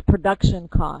there's the production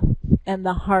costs and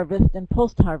the harvest and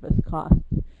post-harvest costs.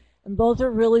 And those are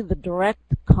really the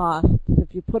direct costs,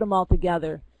 if you put them all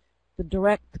together, the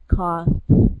direct costs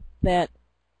that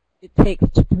it takes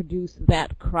to produce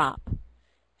that crop.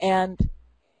 And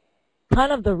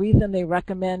kind of the reason they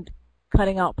recommend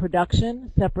cutting out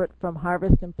production separate from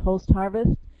harvest and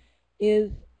post-harvest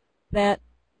is that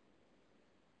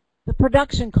the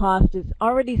production cost is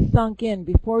already sunk in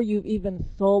before you've even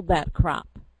sold that crop.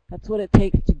 That's what it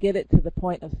takes to get it to the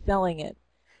point of selling it.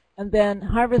 And then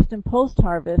harvest and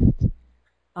post-harvest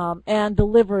and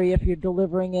delivery, if you're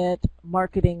delivering it,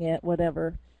 marketing it,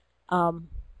 whatever,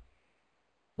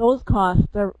 those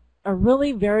costs are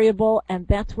really variable, and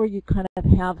that's where you kind of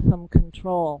have some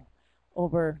control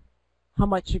over how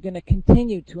much you're going to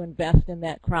continue to invest in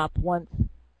that crop once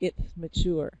it's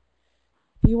mature.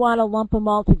 If you want to lump them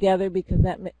all together because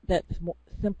that's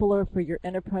simpler for your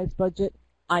enterprise budget,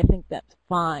 I think that's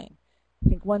fine. I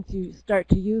think once you start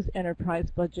to use enterprise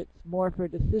budgets more for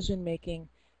decision making,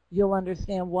 you'll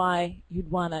understand why you'd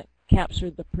want to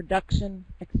capture the production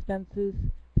expenses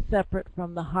separate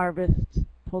from the harvest,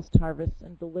 post-harvest,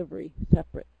 and delivery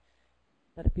separate.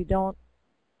 But if you don't,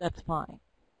 that's fine.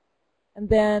 And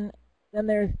then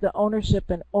there's the ownership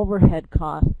and overhead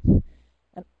costs.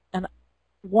 And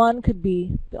one could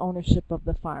be the ownership of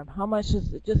the farm. How much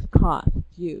does it just cost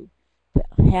you to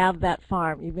have that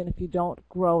farm, even if you don't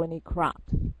grow any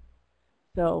crops?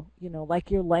 So,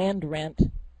 like your land rent,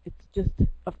 it's just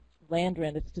a land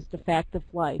rent. It's just a fact of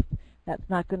life. That's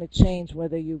not going to change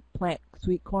whether you plant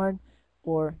sweet corn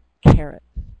or carrots.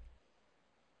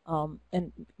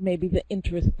 And maybe the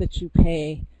interest that you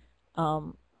pay,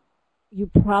 you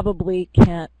probably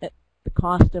can't, at the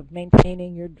cost of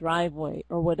maintaining your driveway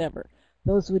or whatever.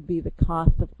 Those would be the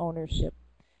cost of ownership.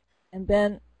 And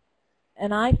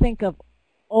I think of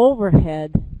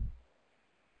overhead,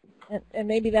 and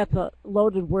maybe that's a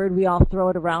loaded word, we all throw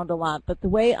it around a lot, but the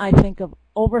way I think of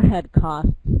overhead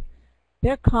costs,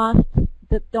 they're costs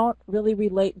that don't really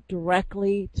relate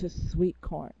directly to sweet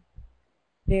corn.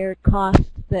 They're costs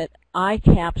that I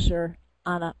capture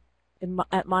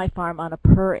at my farm on a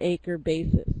per acre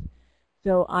basis.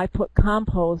 So I put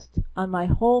compost on my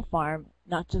whole farm,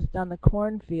 not just on the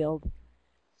cornfield.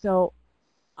 So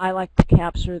I like to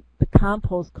capture the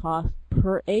compost cost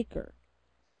per acre.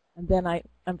 And then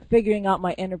I'm figuring out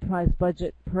my enterprise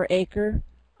budget per acre.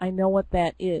 I know what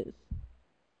that is.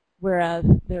 Whereas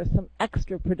there's some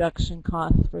extra production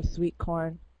costs for sweet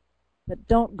corn that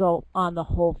don't go on the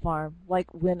whole farm,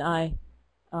 like when I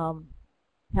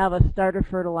have a starter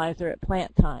fertilizer at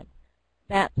plant time.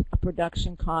 That's a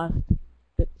production cost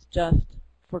that's just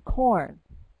for corn,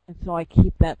 and so I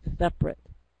keep that separate.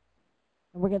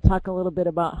 And we're going to talk a little bit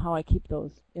about how I keep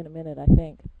those in a minute, I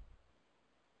think.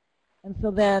 And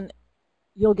so then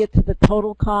you'll get to the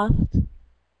total cost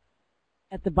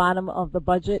at the bottom of the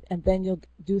budget, and then you'll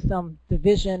do some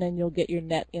division and you'll get your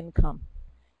net income.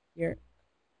 Your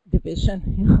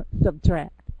division,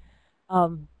 subtract.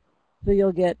 So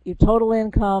you'll get your total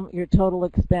income, your total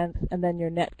expense, and then your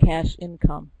net cash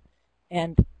income.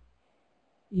 And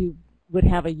you would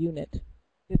have a unit,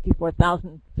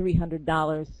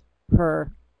 $54,300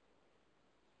 per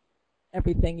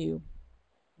everything you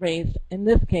raised. In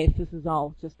this case, this is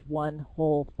all just one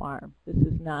whole farm. This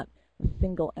is not a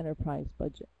single enterprise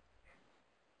budget.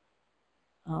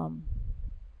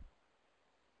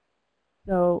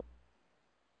 So,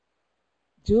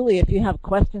 Julie, if you have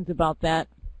questions about that,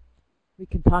 we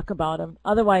can talk about them.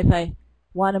 Otherwise, I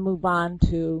want to move on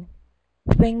to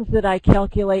things that I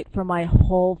calculate for my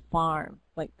whole farm,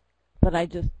 like that I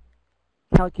just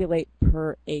calculate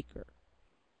per acre.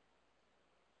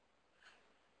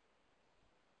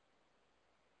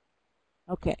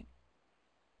 Okay.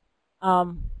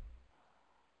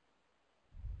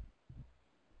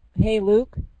 Hey,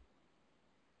 Luke.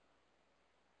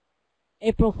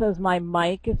 April says my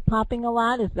mic is popping a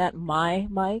lot. Is that my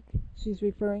mic she's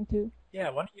referring to? Yeah,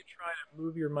 why don't you try to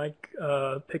move your mic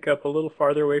pickup a little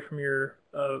farther away from your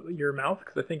mouth,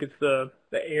 because I think it's the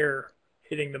air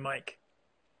hitting the mic.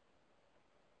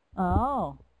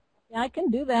 Oh, yeah, I can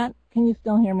do that. Can you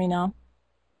still hear me now?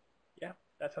 Yeah,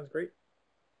 that sounds great.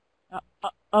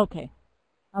 Okay,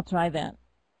 I'll try that.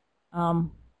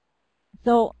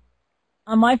 So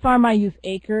on my farm, I use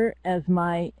acre as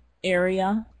my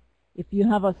area. If you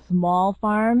have a small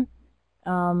farm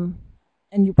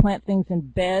and you plant things in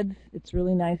beds, it's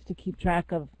really nice to keep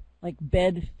track of like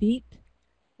bed feet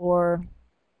or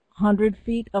 100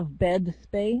 feet of bed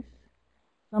space.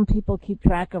 Some people keep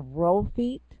track of row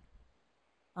feet.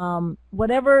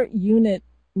 Whatever unit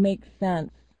makes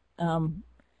sense.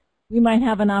 we might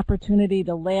have an opportunity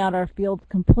to lay out our fields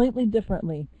completely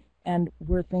differently, and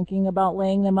we're thinking about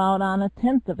laying them out on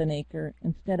 1/10 of an acre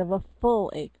instead of a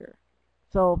full acre.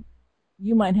 So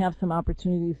you might have some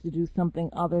opportunities to do something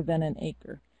other than an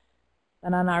acre.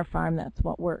 And on our farm, that's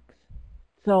what works.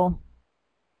 So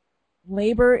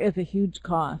labor is a huge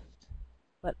cost,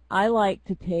 but I like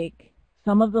to take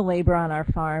some of the labor on our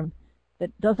farm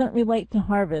that doesn't relate to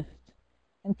harvest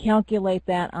and calculate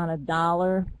that on a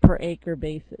 $1 per acre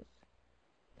basis.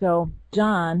 So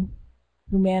John,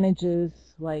 who manages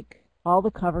like all the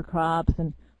cover crops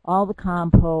and all the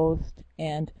compost,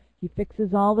 and he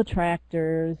fixes all the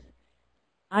tractors,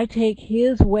 I take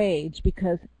his wage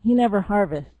because he never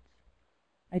harvests.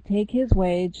 I take his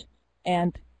wage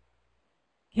and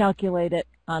calculate it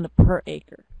on a per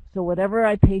acre. So whatever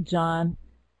I pay John,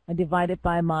 I divide it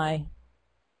by my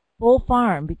full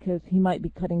farm, because he might be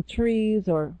cutting trees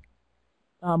or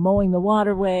mowing the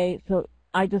waterway. So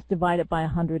I just divide it by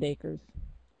 100 acres.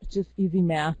 It's just easy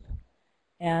math.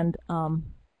 And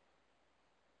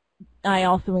I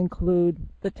also include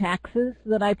the taxes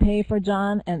that I pay for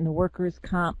John and the workers'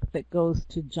 comp that goes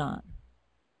to John.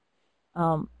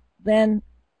 Then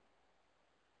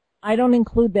I don't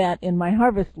include that in my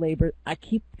harvest labor. I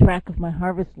keep track of my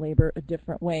harvest labor a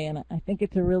different way, and I think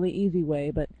it's a really easy way,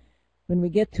 but when we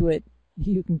get to it,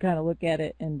 you can kind of look at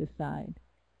it and decide.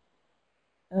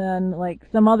 And then, like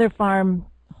some other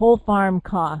whole farm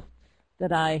costs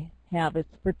that I have,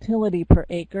 it's fertility per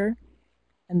acre,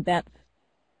 and that's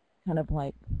kind of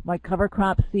like my cover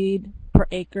crop seed per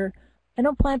acre. I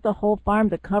don't plant the whole farm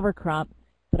to cover crop,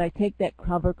 but I take that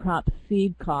cover crop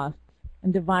seed cost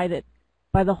and divide it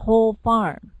by the whole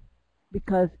farm,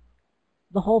 because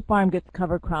the whole farm gets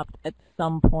cover cropped at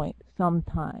some point,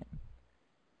 sometime.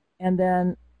 And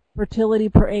then fertility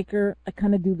per acre, I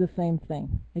kind of do the same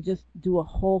thing. I just do a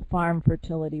whole farm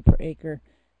fertility per acre,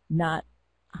 not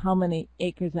how many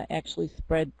acres I actually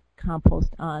spread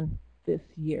compost on this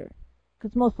year,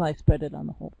 because mostly I spread it on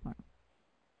the whole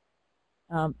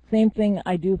farm. Same thing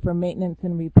I do for maintenance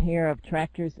and repair of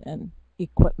tractors and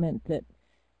equipment that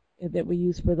we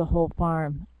use for the whole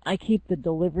farm. I keep the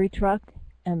delivery truck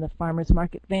and the farmer's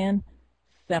market van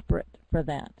separate for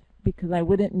that, because I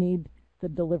wouldn't need the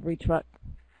delivery truck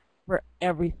for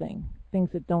everything,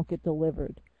 things that don't get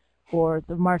delivered, or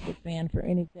the market van for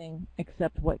anything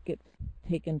except what gets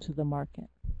taken to the market.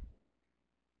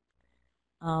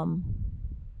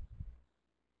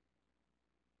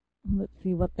 Let's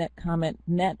see what that comment,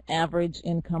 net average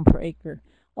income per acre.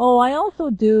 Oh, I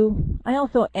also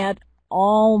add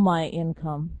all my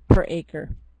income per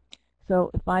acre. So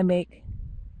if I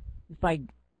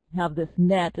have this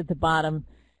net at the bottom,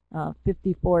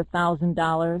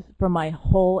 $54,000 for my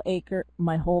whole acre,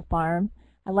 my whole farm,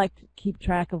 I like to keep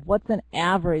track of what's an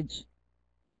average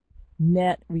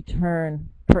net return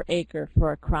per acre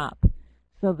for a crop,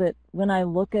 so that when I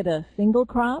look at a single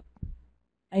crop,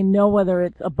 I know whether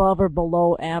it's above or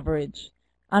below average.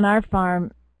 On our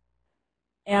farm,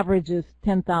 average is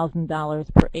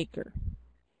 $10,000 per acre.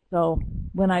 So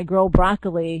when I grow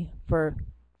broccoli for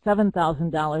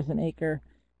 $7,000 an acre,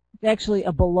 it's actually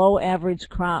a below average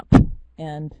crop,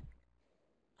 and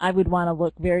I would want to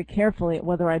look very carefully at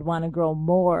whether I'd want to grow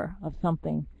more of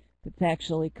something that's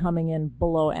actually coming in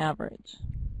below average.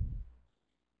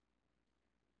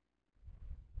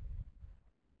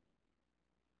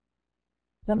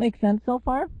 Does that make sense so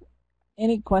far?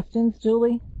 Any questions,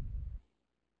 Julie?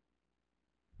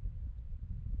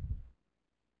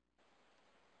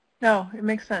 No, it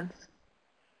makes sense.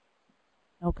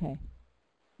 Okay.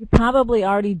 You're probably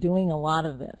already doing a lot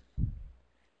of this.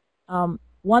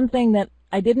 One thing that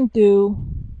I didn't do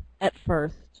at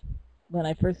first, when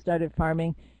I first started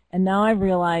farming, and now I've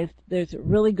realized there's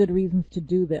really good reasons to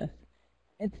do this.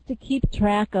 It's to keep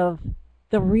track of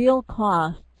the real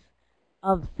costs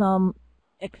of some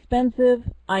expensive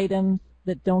items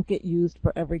that don't get used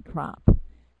for every crop.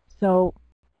 So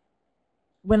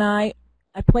when I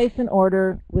place an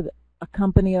order with a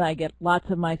company that I get lots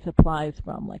of my supplies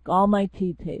from, like all my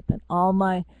tea tape and all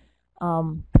my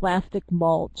plastic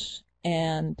mulch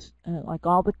and like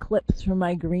all the clips from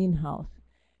my greenhouse.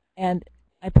 And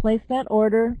I place that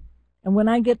order, and when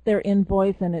I get their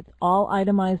invoice and it's all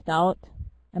itemized out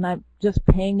and I'm just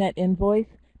paying that invoice,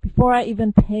 before I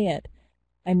even pay it,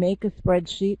 I make a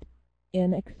spreadsheet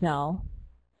in Excel,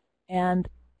 and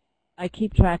I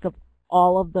keep track of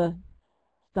all of the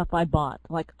stuff I bought.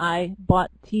 Like I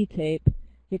bought tea tape.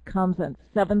 It comes in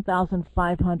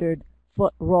 7,500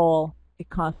 foot roll. It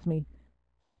costs me,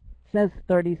 it says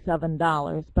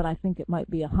 $37, but I think it might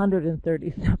be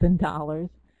 $137,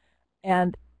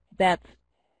 and that's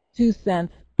 2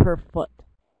 cents per foot.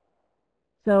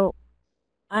 So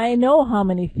I know how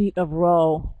many feet of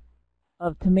row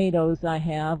of tomatoes I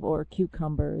have or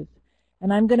cucumbers,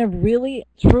 and I'm going to really,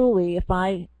 truly, if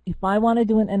I want to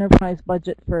do an enterprise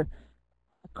budget for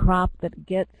a crop that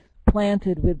gets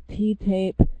planted with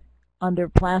T-tape under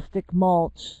plastic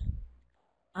mulch,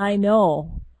 I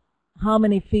know how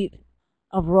many feet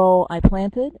of row I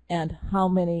planted and how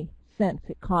many cents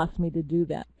it cost me to do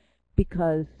that,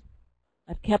 because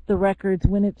I've kept the records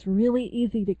when it's really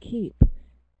easy to keep.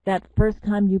 That first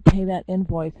time you pay that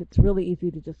invoice, it's really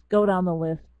easy to just go down the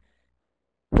list,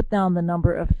 put down the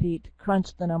number of feet,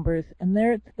 crunch the numbers, and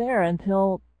there it's there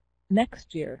until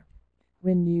next year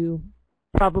when you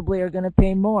probably are going to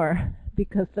pay more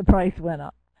because the price went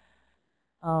up.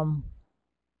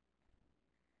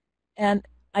 And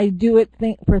I do it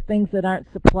for things that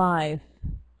aren't supplies.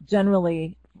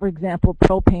 Generally, for example,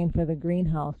 propane for the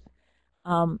greenhouse.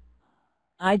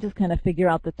 I just kind of figure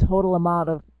out the total amount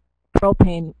of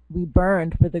propane we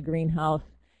burned for the greenhouse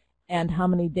and how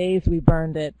many days we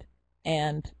burned it,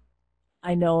 and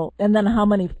I know, and then how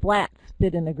many flats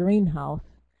fit in a greenhouse,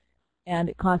 and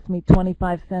it cost me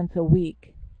 25 cents a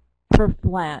week per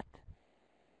flat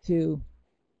to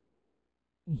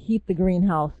heat the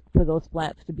greenhouse for those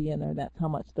flats to be in there. That's how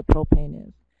much the propane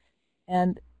is.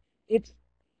 And it's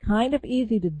kind of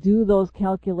easy to do those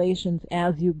calculations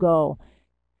as you go.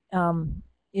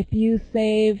 If you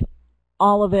save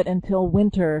all of it until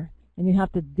winter and you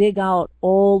have to dig out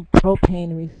old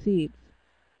propane receipts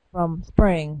from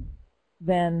spring,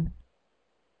 then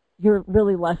you're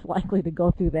really less likely to go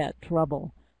through that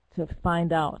trouble to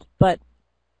find out. But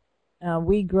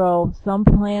we grow some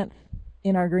plants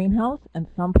in our greenhouse and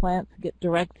some plants get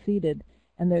direct seeded,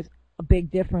 and there's a big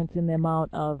difference in the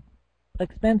amount of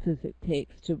expenses it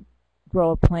takes to grow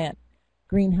a plant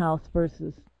greenhouse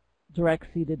versus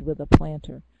direct seeded with a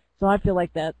planter. So I feel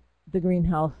like that the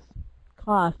greenhouse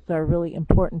costs are really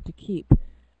important to keep.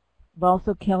 I've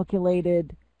also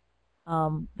calculated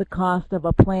the cost of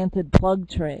a planted plug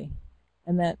tray,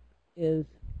 and that is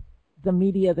the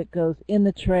media that goes in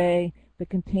the tray, the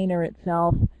container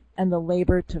itself, and the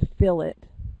labor to fill it.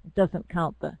 It doesn't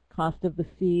count the cost of the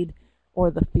seed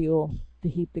or the fuel to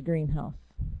heat the greenhouse.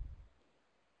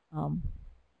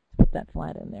 Put that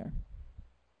flat in there.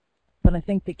 But I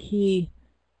think the key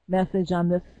message on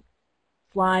this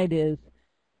slide is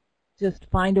just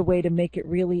find a way to make it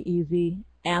really easy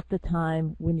at the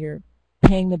time when you're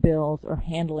paying the bills or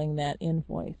handling that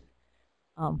invoice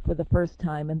for the first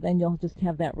time, and then you'll just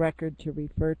have that record to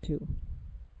refer to.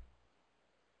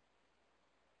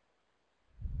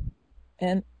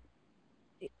 And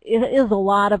it is a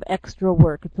lot of extra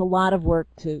work. It's a lot of work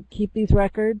to keep these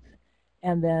records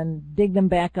and then dig them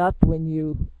back up when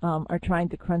you are trying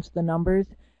to crunch the numbers.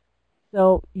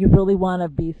 So you really want to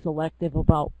be selective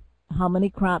about how many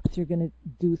crops you're going to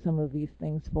do some of these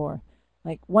things for.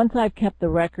 Like once I've kept the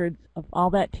records of all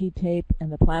that T-tape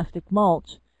and the plastic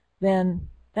mulch, then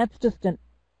that's just an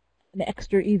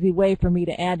extra easy way for me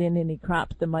to add in any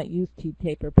crops that might use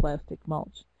T-tape or plastic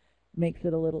mulch. It makes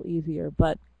it a little easier,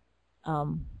 but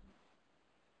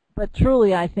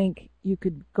truly I think you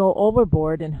could go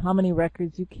overboard in how many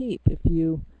records you keep. If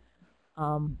you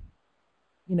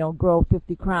grow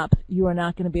 50 crops, you are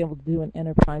not going to be able to do an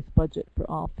enterprise budget for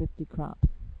all 50 crops.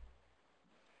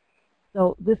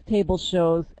 So this table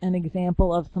shows an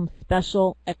example of some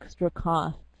special extra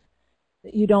costs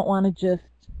that you don't want to just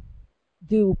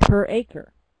do per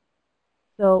acre.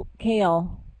 So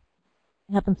kale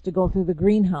happens to go through the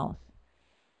greenhouse.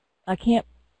 I can't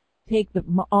take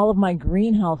all of my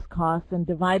greenhouse costs and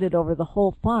divide it over the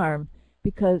whole farm,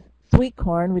 because sweet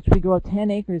corn, which we grow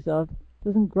 10 acres of,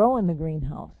 doesn't grow in the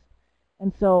greenhouse.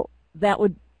 And so that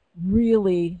would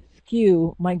really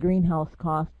skew my greenhouse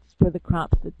costs for the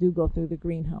crops that do go through the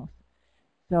greenhouse.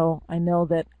 So I know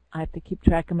that I have to keep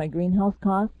track of my greenhouse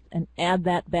costs and add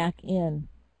that back in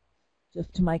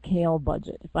just to my kale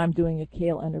budget if I'm doing a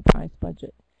kale enterprise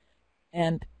budget.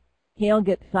 And kale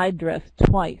gets side dressed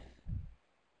twice.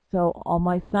 So all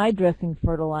my side dressing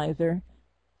fertilizer,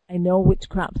 I know which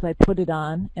crops I put it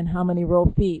on and how many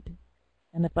row feet.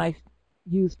 And if I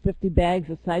use 50 bags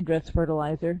of side dress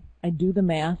fertilizer, I do the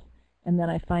math, and then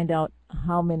I find out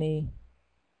how many,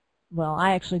 well,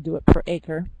 I actually do it per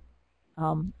acre,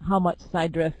 how much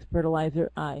side dress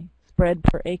fertilizer I spread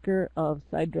per acre of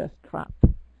side dress crop.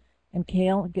 And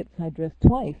kale gets side dressed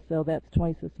twice, so that's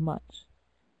twice as much.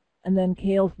 And then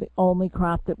kale's the only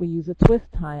crop that we use a twist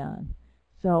tie on.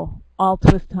 So all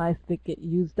twist ties that get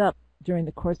used up during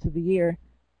the course of the year,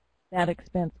 that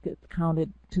expense gets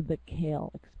counted to the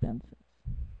kale expenses.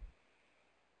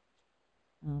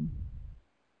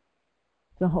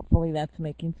 So hopefully that's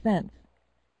making sense.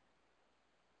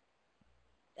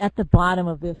 at the bottom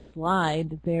of this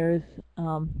slide, there's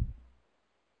a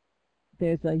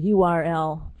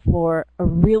URL for a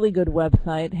really good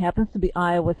website. It happens to be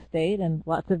Iowa State, and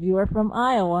lots of you are from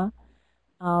Iowa,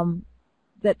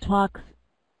 that talks,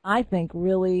 I think,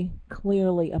 really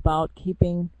clearly about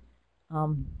keeping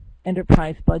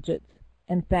enterprise budgets.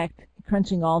 In fact,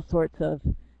 crunching all sorts of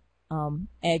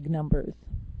ag numbers.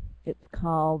 It's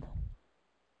called,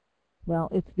 well,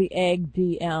 it's the Ag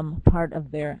DM part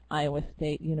of their Iowa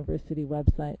State University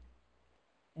website.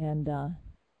 And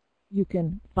you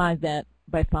can find that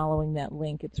by following that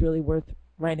link. It's really worth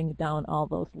writing down all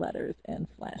those letters and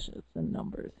slashes and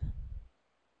numbers.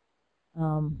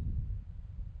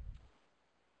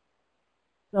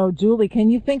 So, Julie, can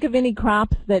you think of any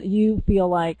crops that you feel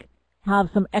like have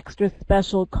some extra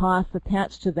special costs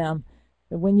attached to them,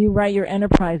 that when you write your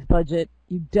enterprise budget,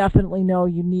 you definitely know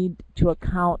you need to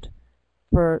account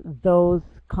for those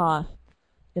costs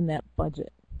in that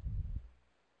budget?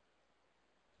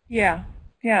 Yeah,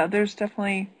 there's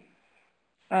definitely,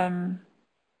 some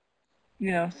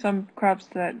crops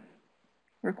that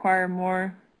require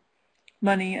more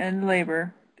money and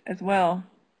labor as well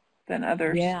than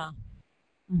others. Yeah.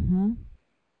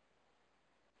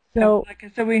 So, like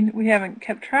I said, we haven't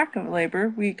kept track of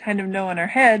labor. We kind of know in our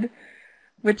head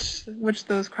which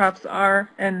those crops are,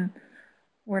 and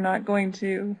we're not going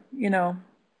to,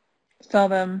 sell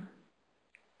them,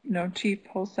 cheap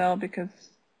wholesale, because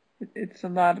it's a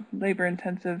lot of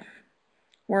labor-intensive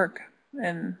work,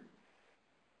 and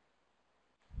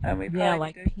we probably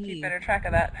like need to keep better track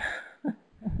of that.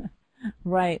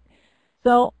 Right.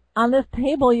 So on this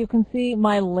table, you can see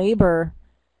my labor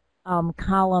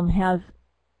column has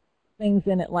things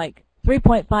in it like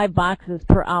 3.5 boxes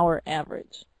per hour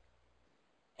average,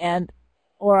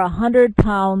 or 100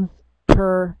 pounds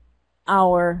per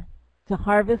hour to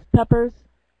harvest peppers,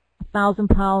 1,000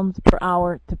 pounds per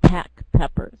hour to pack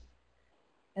peppers.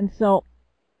 And so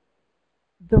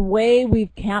the way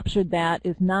we've captured that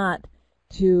is not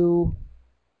to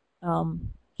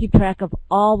keep track of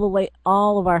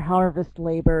all of our harvest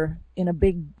labor in a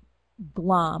big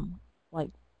glom. Like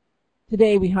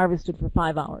today we harvested for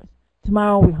 5 hours.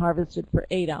 Tomorrow we harvested for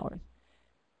 8 hours.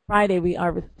 Friday we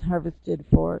harvested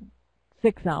for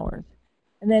 6 hours.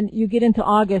 And then you get into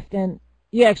August and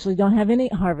you actually don't have any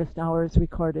harvest hours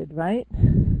recorded, right?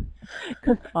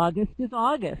 Because August is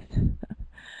August.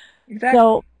 Exactly.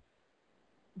 So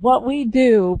what we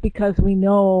do, because we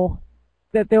know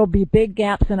that there will be big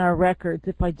gaps in our records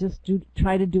if I just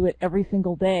try to do it every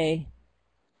single day,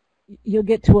 you'll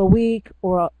get to a week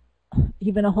or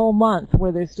even a whole month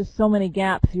where there's just so many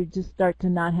gaps, you just start to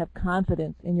not have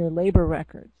confidence in your labor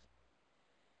records.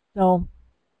 So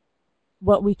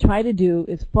what we try to do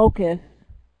is focus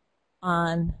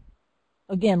on,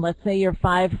 again, let's say your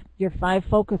five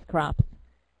focus crops,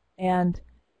 and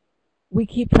we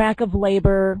keep track of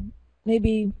labor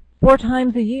maybe 4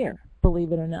 times a year,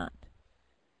 believe it or not.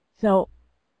 So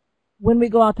when we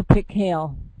go out to pick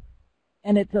kale,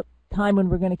 and it's a time when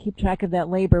we're going to keep track of that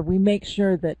labor, we make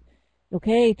sure that,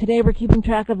 okay, today we're keeping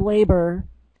track of labor,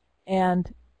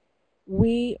 and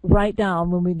we write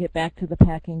down when we get back to the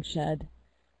packing shed.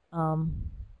 Let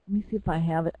me see if I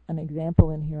have an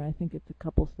example in here. I think it's a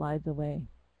couple slides away.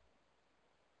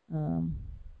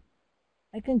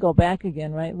 I can go back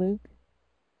again, right, Luke?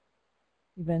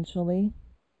 Eventually.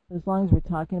 As long as we're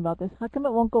talking about this. How come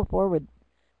it won't go forward?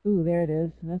 Ooh, there it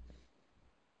is.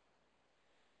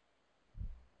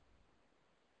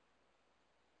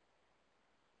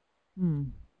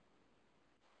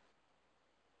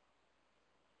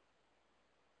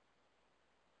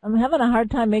 I'm having a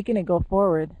hard time making it go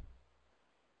forward.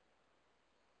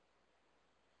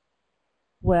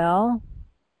 Well,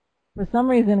 for some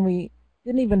reason we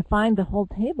didn't even find the whole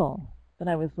table that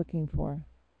I was looking for.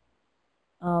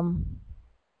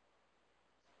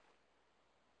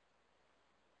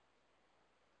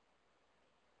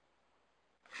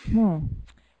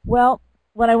 Well,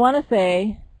 what I want to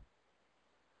say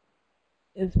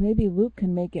is maybe Luke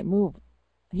can make it move.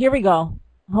 Here we go.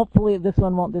 Hopefully this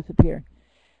one won't disappear.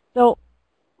 So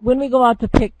when we go out to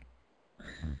pick,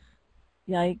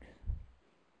 yikes.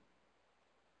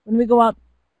 When we go out,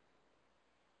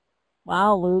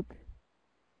 wow, Luke,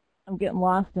 I'm getting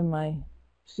lost in my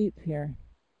sheets here.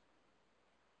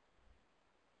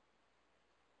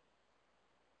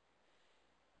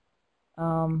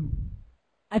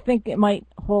 I think it might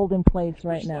hold in place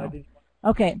right now.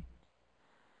 Okay.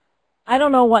 I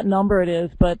don't know what number it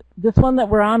is, but this one that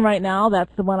we're on right now,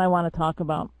 that's the one I want to talk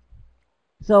about.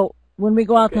 So when we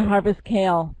go out to harvest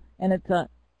kale, and it's a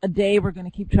day we're going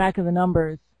to keep track of the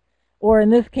numbers, or in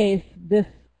this case, this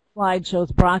slide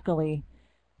shows broccoli.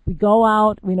 We go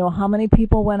out, we know how many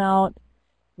people went out,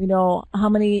 we know how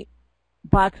many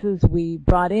boxes we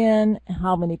brought in,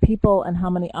 how many people, and how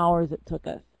many hours it took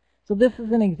us. So this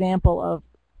is an example of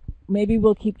maybe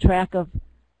we'll keep track of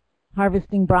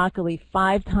harvesting broccoli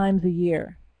 5 times a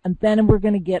year, and then we're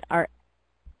going to get our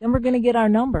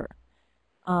number.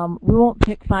 We won't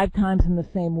pick 5 times in the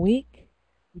same week.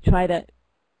 We try to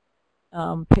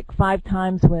pick 5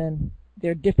 times when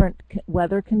there are different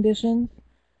weather conditions.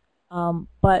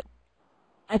 But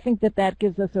I think that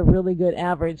gives us a really good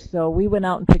average. So we went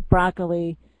out and picked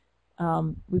broccoli.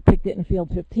 We picked it in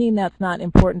field 15. That's not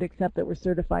important except that we're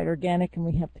certified organic and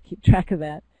we have to keep track of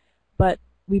that. But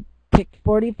we picked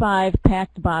 45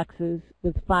 packed boxes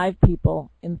with 5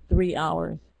 people in 3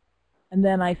 hours. And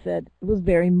then I said it was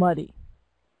very muddy.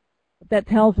 What that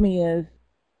tells me is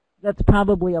that's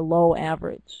probably a low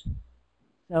average.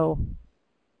 So,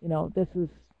 this is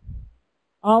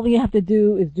all you have to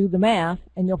do is do the math,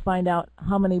 and you'll find out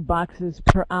how many boxes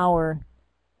per hour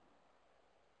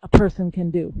a person can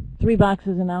do. 3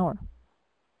 boxes an hour.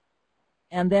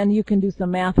 And then you can do some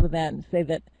math with that and say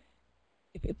that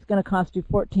if it's going to cost you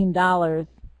 $14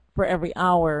 for every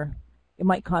hour, it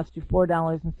might cost you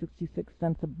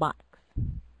 $4.66 a box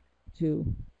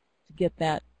to get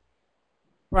that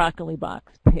broccoli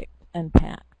box picked and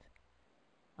packed.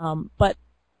 But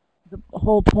the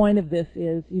whole point of this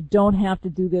is you don't have to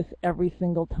do this every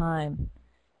single time.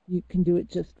 You can do it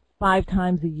just 5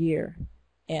 times a year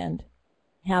and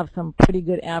have some pretty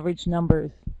good average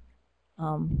numbers.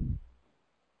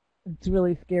 It's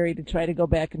really scary to try to go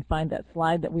back and find that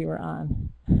slide that we were on,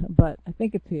 but I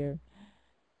think it's here.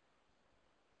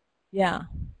 Yeah.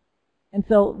 And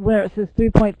so where it says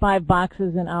 3.5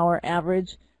 boxes an hour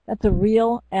average, that's a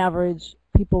real average.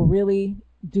 People really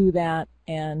do that,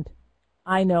 and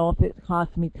I know if it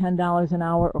costs me $10 an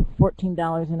hour or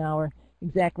 $14 an hour,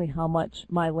 exactly how much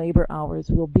my labor hours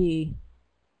will be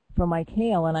for my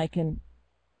kale, and I can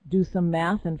do some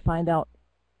math and find out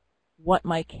what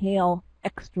my kale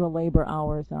extra labor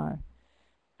hours are.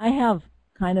 I have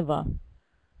kind of a,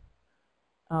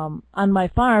 on my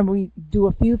farm, we do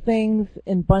a few things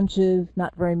in bunches,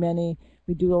 not very many.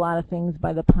 We do a lot of things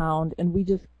by the pound, and we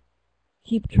just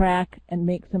keep track and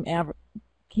make some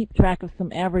keep track of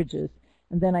some averages,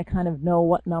 and then I kind of know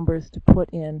what numbers to put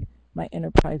in my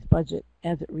enterprise budget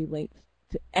as it relates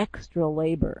to extra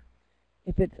labor.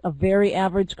 If it's a very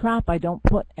average crop, I don't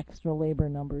put extra labor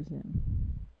numbers in.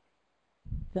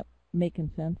 Is that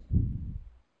making sense?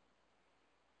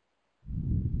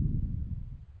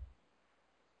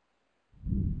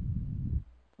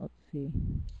 Let's see.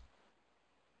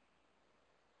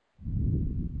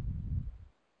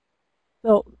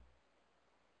 So,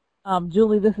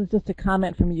 Julie, this is just a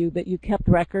comment from you that you kept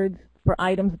records for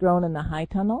items grown in the high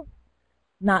tunnel.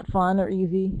 Not fun or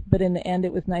easy, but in the end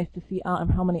it was nice to see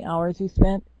how many hours you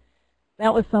spent.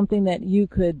 That was something that you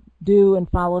could do and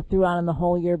follow through on in the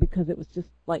whole year because it was just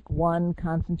like one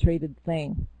concentrated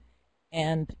thing.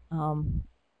 And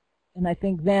I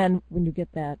think then when you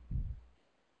get that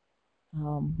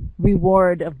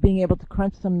reward of being able to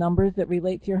crunch some numbers that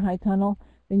relate to your high tunnel,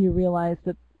 then you realize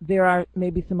that there are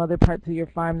maybe some other parts of your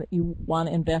farm that you want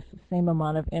to invest the same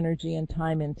amount of energy and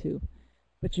time into,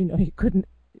 but you couldn't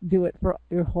do it for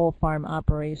your whole farm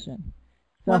operation.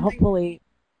 So hopefully,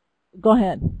 go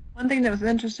ahead. One thing that was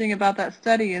interesting about that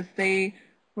study is they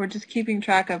were just keeping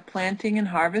track of planting and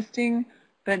harvesting,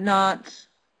 but not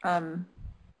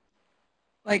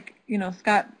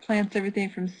Scott plants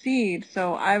everything from seed,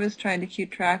 so I was trying to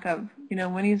keep track of,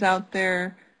 when he's out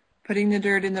there putting the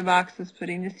dirt in the boxes,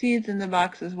 putting the seeds in the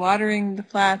boxes, watering the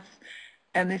flats,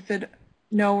 and they said,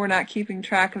 no, we're not keeping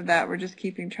track of that. We're just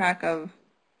keeping track of,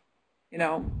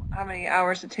 how many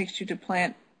hours it takes you to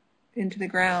plant into the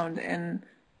ground. And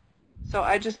so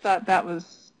I just thought that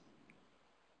was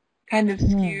kind of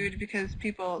skewed because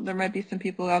there might be some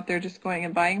people out there just going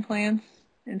and buying plants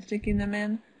and sticking them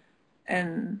in.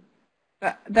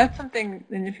 But that's something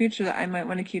in the future that I might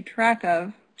want to keep track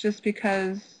of just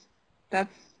because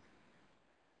that's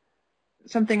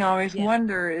something I always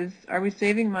wonder is, are we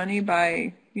saving money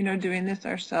by, doing this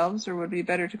ourselves, or would it be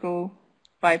better to go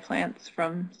buy plants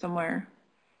from somewhere?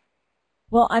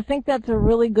 Well, I think that's a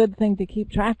really good thing to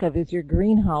keep track of is your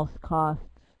greenhouse costs.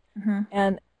 Mm-hmm.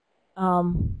 And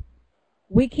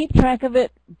we keep track of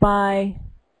it by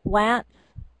flats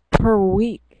per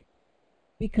week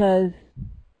because,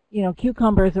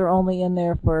 cucumbers are only in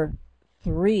there for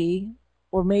 3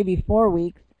 or maybe 4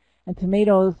 weeks, and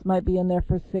tomatoes might be in there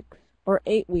for 6 or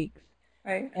 8 weeks.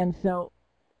 Right. And so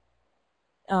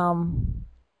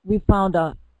we found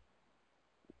a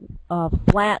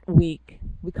flat week.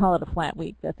 We call it a flat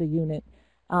week. That's a unit.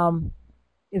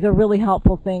 is a really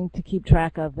helpful thing to keep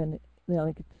track of, and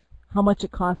like it's how much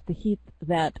it costs to heat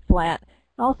that flat.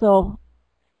 Also,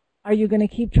 are you going to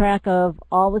keep track of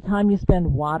all the time you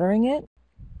spend watering it?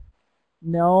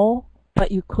 No,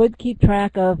 but you could keep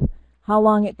track of how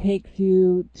long it takes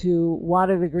you to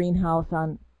water the greenhouse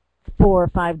on 4 or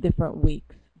 5 different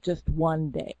weeks, just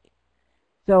one day.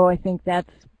 So I think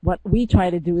that's what we try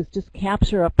to do, is just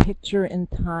capture a picture in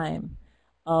time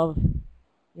of,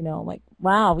 like,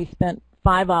 wow, we spent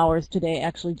 5 hours today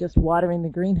actually just watering the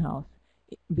greenhouse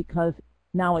because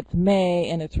now it's May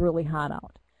and it's really hot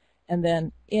out. And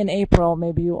then in April,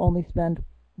 maybe you only spend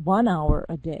 1 hour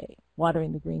a day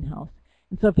watering the greenhouse.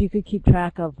 And so if you could keep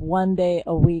track of 1 day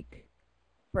a week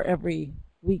for every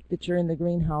week that you're in the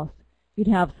greenhouse, you'd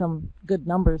have some good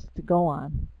numbers to go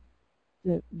on,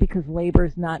 because labor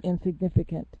is not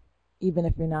insignificant, even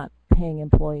if you're not paying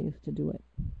employees to do it.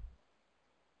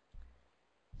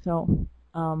 So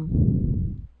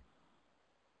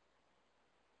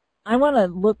I want to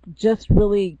look just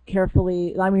really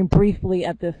carefully, briefly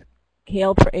at this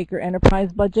kale per acre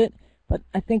enterprise budget, but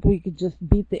I think we could just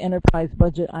beat the enterprise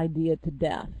budget idea to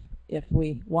death if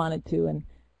we wanted to, and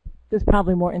there's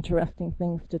probably more interesting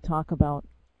things to talk about.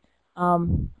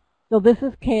 So this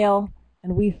is kale,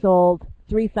 and we sold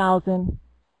 3,000,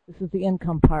 this is the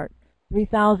income part,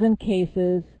 3,000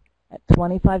 cases at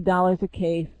 $25 a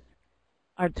case.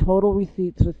 Our total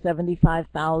receipts was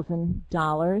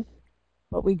 $75,000,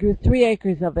 but we grew 3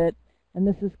 acres of it, and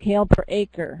this is kale per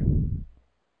acre.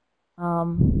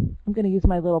 I'm going to use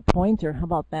my little pointer. How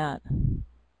about that?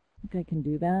 I think I can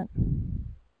do that.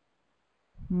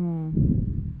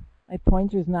 My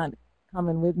pointer's not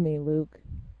coming with me, Luke.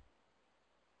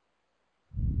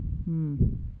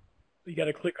 You got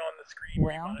to click on the screen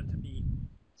where you want it to be.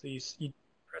 So you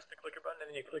press the clicker button, and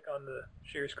then you click on the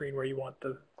share screen where you want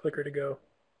the clicker to go.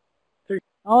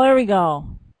 Oh, there we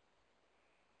go.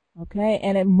 Okay,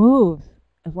 and it moves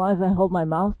as long as I hold my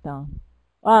mouse down.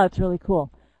 Wow, it's really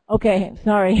cool. Okay,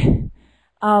 sorry.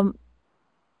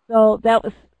 So that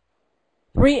was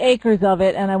 3 acres of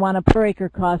it, and I want a per acre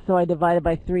cost, so I divided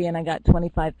by 3, and I got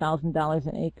 $25,000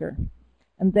 an acre.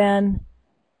 And then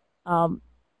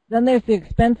there's the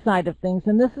expense side of things,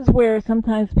 and this is where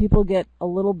sometimes people get a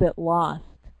little bit lost.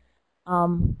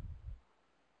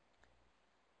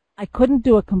 I couldn't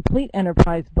do a complete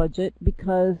enterprise budget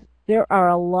because there are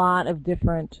a lot of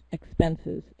different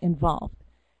expenses involved.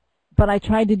 But I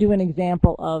tried to do an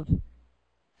example of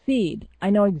seed. I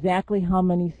know exactly how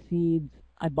many seeds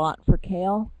I bought for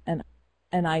kale, and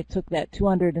I took that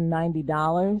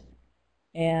 $290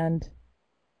 and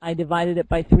I divided it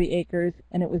by 3 acres,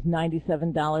 and it was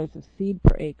 $97 of seed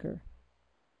per acre.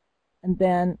 And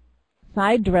then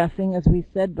side dressing, as we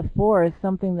said before, is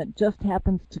something that just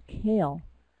happens to kale,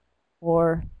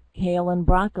 or kale and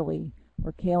broccoli,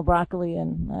 or kale, broccoli,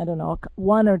 and I don't know,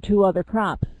 1 or 2 other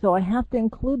crops. So I have to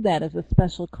include that as a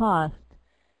special cost.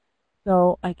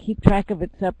 So I keep track of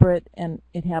it separate, and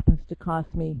it happens to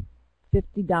cost me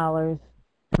 $50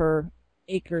 per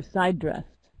acre side dressed.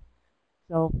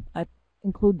 So I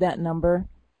include that number.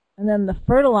 And then the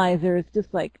fertilizer is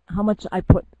just like how much I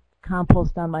put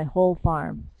compost on my whole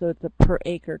farm. So it's a per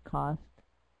acre cost.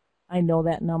 I know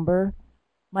that number.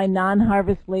 My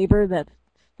non-harvest labor, that's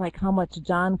like how much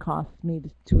John costs me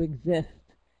to exist.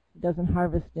 He doesn't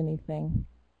harvest anything.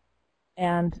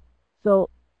 And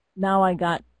so now I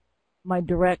got my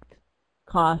direct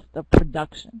cost of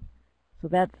production. So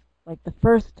that's like the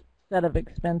first set of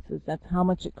expenses. That's how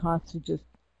much it costs to just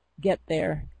get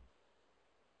there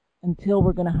until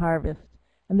we're going to harvest.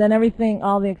 And then everything,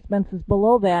 all the expenses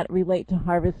below that relate to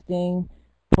harvesting,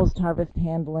 post-harvest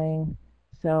handling.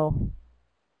 So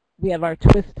we have our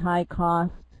twist tie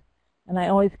cost. And I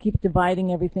always keep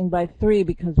dividing everything by 3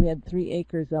 because we had 3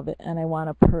 acres of it, and I want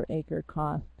a per acre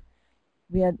cost.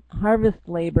 We had harvest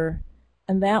labor,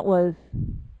 and that was,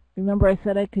 remember I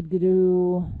said I could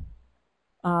do,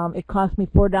 it cost me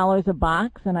 $4 a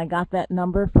box, and I got that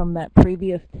number from that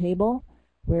previous table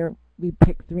where we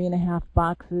picked 3.5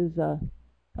 boxes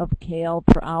of kale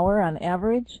per hour on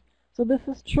average. So this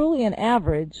is truly an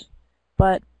average,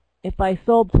 but if I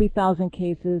sold 3,000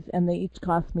 cases and they each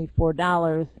cost me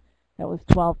 $4, that was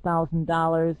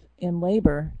 $12,000 in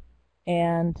labor,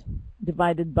 and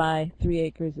divided by 3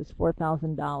 acres is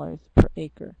 $4,000 per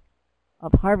acre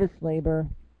of harvest labor.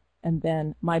 And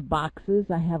then my boxes,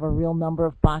 I have a real number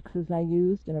of boxes I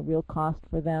used and a real cost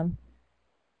for them.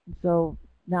 So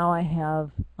now I have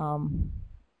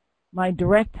my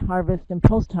direct harvest and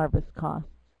post-harvest costs.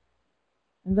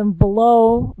 And then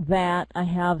below that I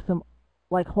have some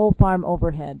like whole farm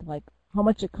overhead, like how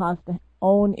much it costs to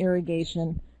own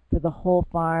irrigation for the whole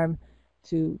farm,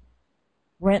 to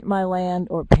rent my land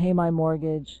or pay my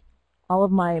mortgage, all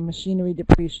of my machinery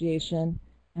depreciation,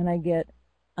 and I get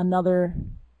another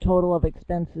total of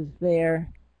expenses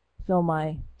there. So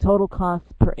my total cost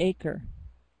per acre,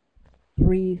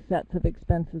 3 sets of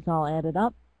expenses all added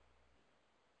up,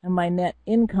 and my net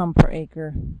income per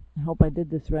acre, I hope I did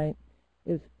this right,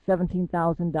 is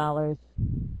 $17,000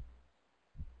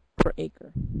 per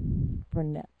acre for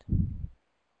net.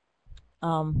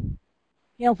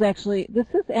 Kale's actually, this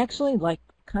is actually like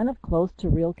kind of close to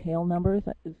real kale numbers.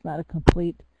 It's not a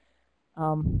complete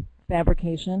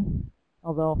fabrication,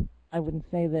 although I wouldn't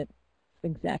say that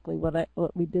exactly what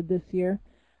we did this year.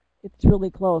 It's really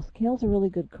close. Kale's a really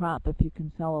good crop if you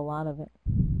can sell a lot of it.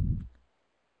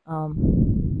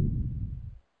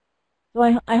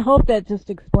 So I hope that just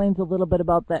explains a little bit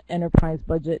about that enterprise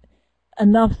budget,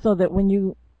 enough so that when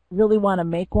you really want to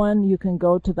make one, you can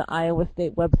go to the Iowa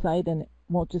State website and it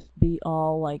won't just be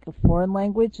all like a foreign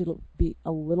language. It'll be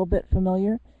a little bit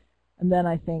familiar. And then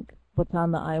I think what's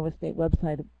on the Iowa State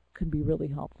website could be really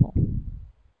helpful.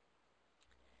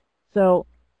 So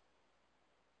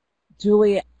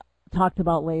Julie talked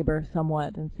about labor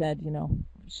somewhat and said, you know,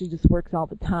 she just works all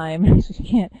the time. She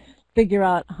can't figure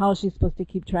out how she's supposed to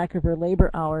keep track of her labor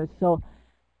hours. So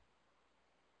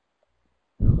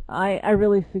I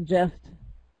really suggest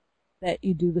that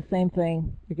you do the same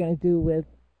thing you're going to do with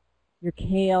your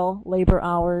kale labor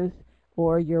hours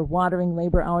or your watering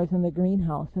labor hours in the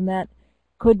greenhouse. And that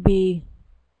could be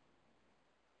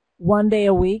 1 day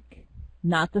a week,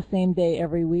 not the same day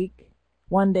every week,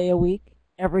 1 day a week,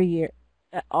 every year,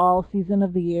 all season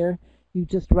of the year. You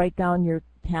just write down your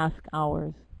task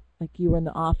hours. Like you were in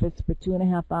the office for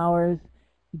 2.5 hours,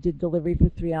 you did delivery for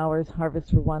 3 hours, harvest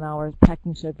for 1 hour,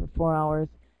 packing shed for 4 hours.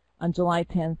 On July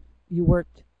 10th, you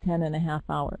worked 10.5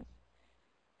 hours.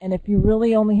 And if you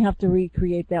really only have to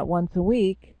recreate that once a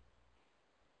week,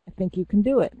 I think you can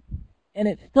do it. And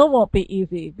it still won't be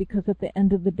easy because at the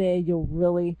end of the day, you'll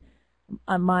really,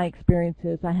 on my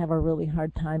experiences, I have a really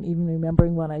hard time even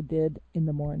remembering what I did in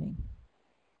the morning.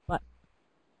 But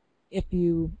I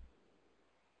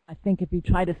think if you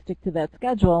try to stick to that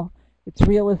schedule, it's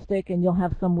realistic and you'll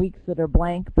have some weeks that are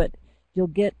blank, but you'll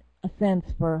get a sense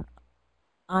for,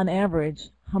 on average,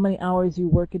 how many hours you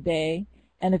work a day,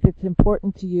 and if it's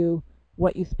important to you,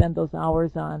 what you spend those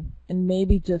hours on. And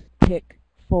maybe just pick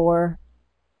 4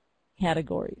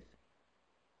 categories,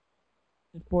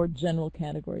 4 general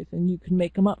categories, and you can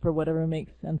make them up for whatever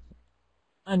makes sense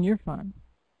on your farm.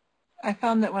 I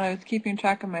found that when I was keeping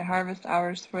track of my harvest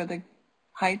hours for the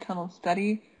high tunnel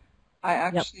study, I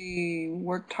actually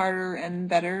worked harder and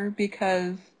better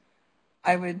because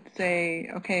I would say,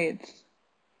 okay, it's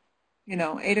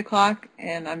 8 o'clock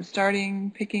and I'm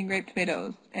starting picking grape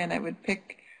tomatoes, and I would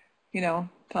pick, till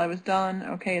I was done.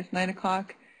 Okay, it's 9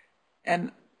 o'clock, and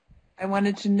I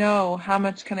wanted to know how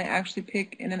much can I actually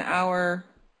pick in an hour,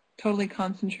 totally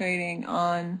concentrating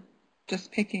on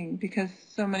just picking, because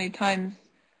so many times,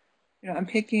 I'm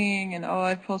picking and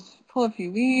I pull a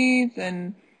few weeds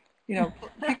and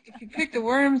pick the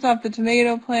worms off the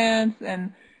tomato plants,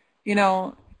 and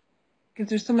because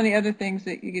there's so many other things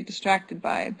that you get distracted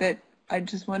by, that I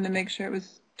just wanted to make sure it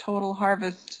was total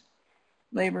harvest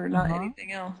labor, not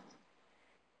anything else.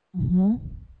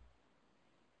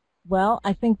 Well,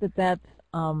 I think that's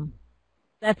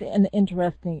an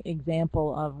interesting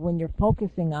example of when you're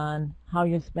focusing on how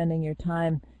you're spending your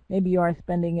time, maybe you are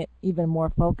spending it even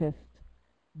more focused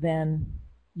than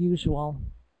usual,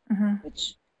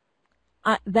 which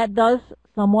that does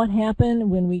somewhat happen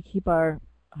when we keep our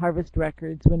harvest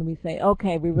records, when we say,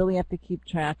 okay, we really have to keep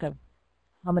track of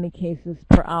how many cases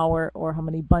per hour or how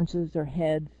many bunches or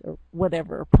heads or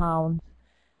whatever, or pounds.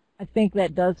 I think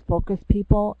that does focus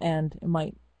people, and it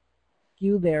might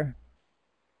skew their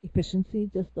efficiency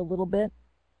just a little bit,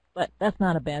 but that's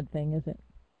not a bad thing, is it?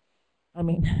 I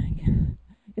mean,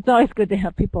 it's always good to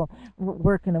have people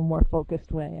work in a more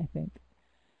focused way, I think.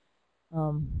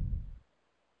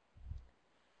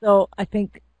 So I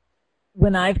think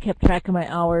when I've kept track of my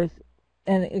hours,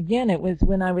 and again, it was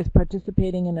when I was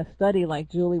participating in a study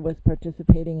like Julie was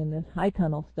participating in this high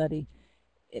tunnel study,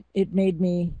 it made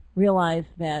me realize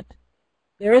that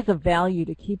there is a value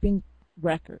to keeping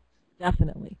records,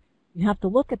 definitely. You have to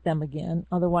look at them again,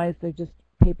 otherwise they're just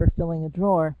paper filling a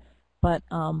drawer. But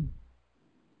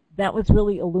that was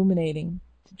really illuminating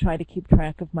to try to keep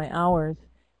track of my hours,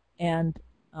 and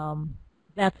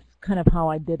that's kind of how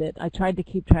I did it. I tried to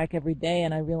keep track every day,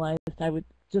 and I realized I would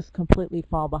just completely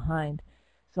fall behind.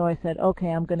 So I said, okay,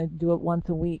 I'm going to do it once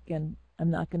a week, and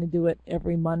I'm not going to do it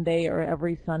every Monday or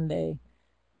every Sunday.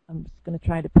 I'm just going to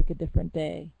try to pick a different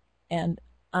day. And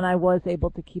and I was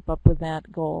able to keep up with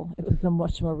that goal. It was a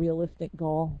much more realistic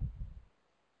goal.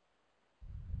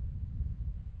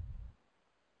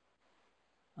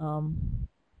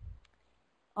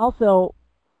 Also,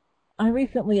 I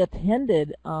recently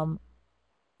attended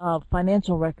a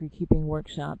financial record keeping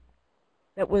workshop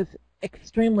that was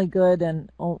extremely good, and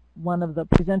one of the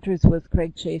presenters was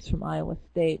Craig Chase from Iowa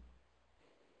State.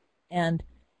 And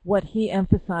what he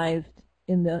emphasized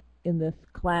in this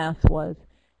class was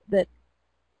that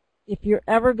if you're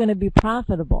ever going to be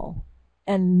profitable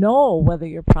and know whether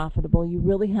you're profitable, you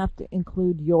really have to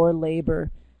include your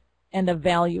labor and a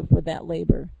value for that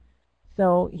labor.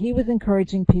 So he was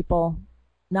encouraging people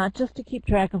not just to keep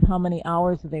track of how many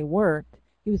hours they worked,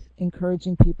 he was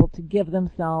encouraging people to give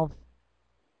themselves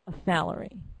a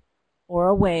salary or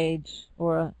a wage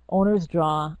or an owner's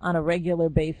draw on a regular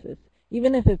basis,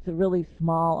 even if it's a really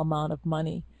small amount of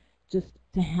money, just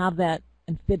to have that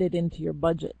and fit it into your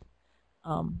budget.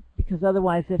 Because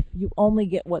otherwise, if you only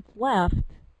get what's left,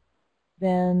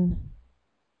 then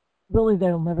really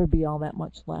there'll never be all that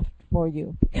much left for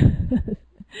you, because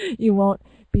you won't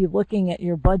be looking at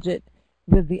your budget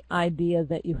with the idea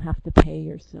that you have to pay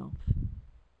yourself.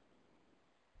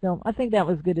 So I think that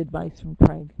was good advice from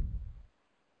Craig.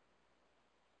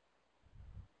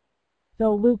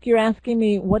 So Luke, you're asking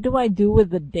me, what do I do with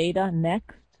the data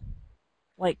next?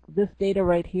 Like this data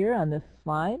right here on this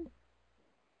slide?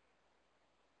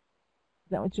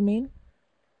 Is that what you mean?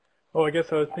 Oh, I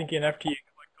guess I was thinking after you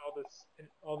collect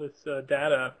all this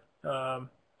data,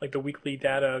 like the weekly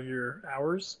data of your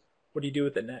hours, what do you do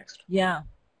with it next? Yeah.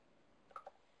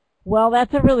 Well,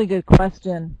 that's a really good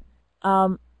question.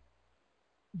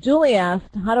 Julie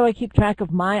asked, how do I keep track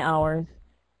of my hours?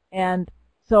 And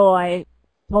so I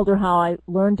told her how I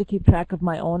learned to keep track of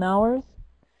my own hours.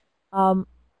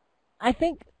 I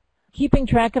think keeping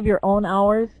track of your own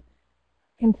hours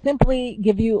can simply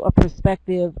give you a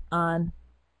perspective on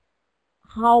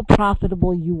how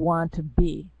profitable you want to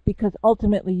be, because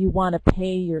ultimately you want to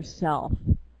pay yourself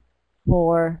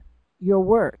for your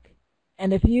work.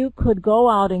 And if you could go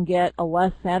out and get a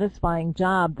less satisfying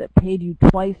job that paid you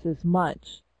twice as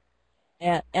much,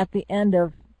 at the end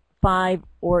of 5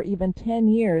 or even 10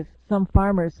 years, some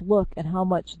farmers look at how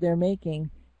much they're making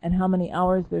and how many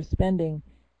hours they're spending,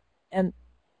 and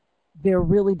they're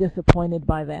really disappointed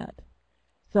by that.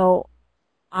 So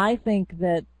I think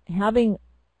that having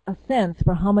a sense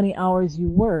for how many hours you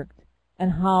worked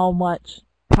and how much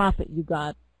profit you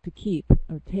got to keep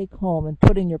or take home and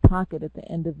put in your pocket at the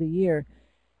end of the year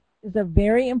is a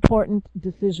very important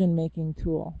decision-making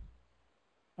tool.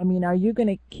 I mean, are you going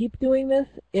to keep doing this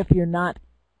if you're not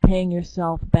paying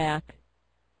yourself back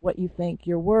what you think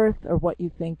you're worth or what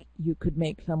you think you could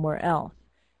make somewhere else?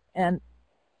 And,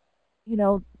 you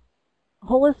know,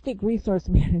 holistic resource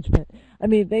management, I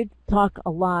mean, they talk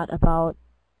a lot about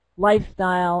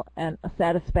lifestyle and a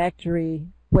satisfactory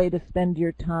way to spend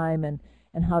your time, and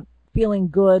how feeling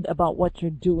good about what you're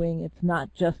doing, it's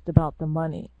not just about the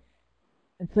money.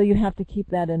 And so you have to keep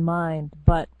that in mind.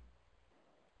 But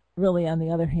really, on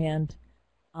the other hand,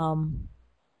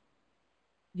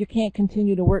 you can't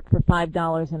continue to work for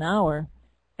 $5 an hour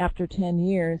after 10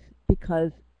 years,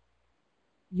 because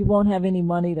you won't have any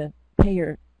money to pay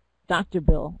your doctor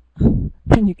bill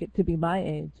when you get to be my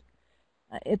age.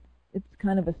 It's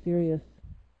kind of a serious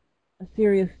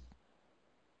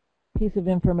piece of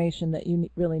information that you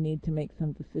really need to make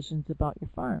some decisions about your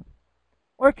farm.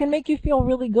 Or it can make you feel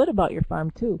really good about your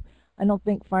farm too. I don't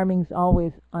think farming's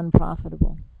always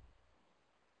unprofitable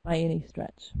by any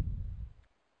stretch.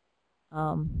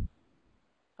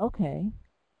 Okay.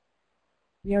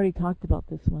 We already talked about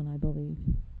this one, I believe.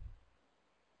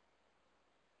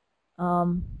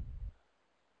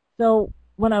 So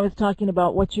when I was talking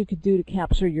about what you could do to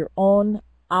capture your own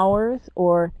hours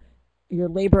or your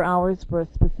labor hours for a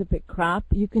specific crop,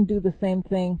 you can do the same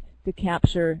thing to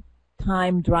capture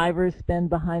time drivers spend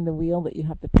behind the wheel that you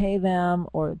have to pay them,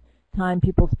 or time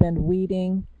people spend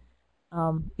weeding.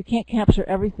 You can't capture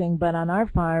everything, but on our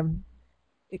farm,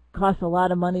 it costs a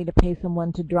lot of money to pay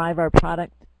someone to drive our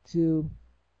product to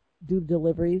do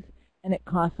deliveries, and it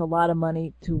costs a lot of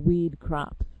money to weed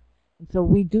crops. And so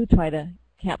we do try to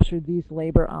capture these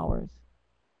labor hours.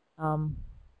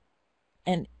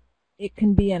 And it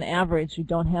can be an average. You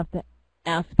don't have to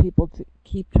ask people to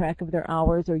keep track of their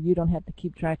hours, or you don't have to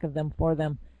keep track of them for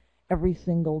them every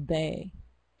single day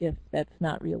if that's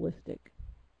not realistic.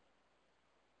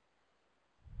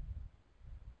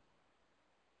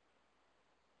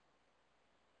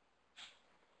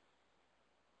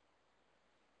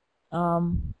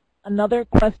 Another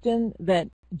question that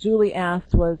Julie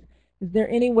asked was, is there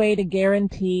any way to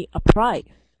guarantee a price?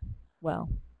 Well,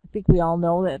 think we all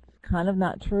know that's kind of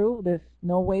not true. There's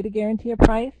no way to guarantee a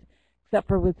price, except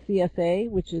for with CSA,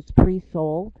 which is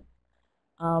pre-sold.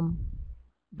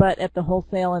 But at the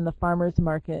wholesale and the farmers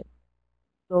market,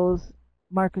 those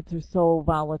markets are so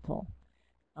volatile.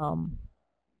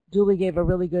 Julie gave a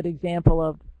really good example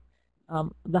of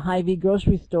the Hy-Vee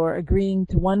grocery store agreeing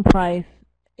to one price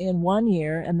in 1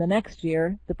 year, and the next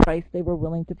year the price they were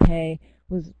willing to pay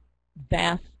was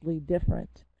vastly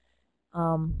different.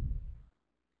 I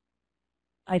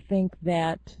think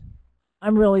that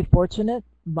I'm really fortunate.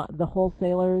 The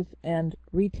wholesalers and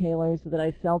retailers that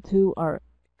I sell to are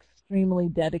extremely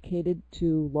dedicated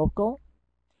to local,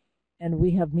 and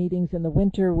we have meetings in the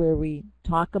winter where we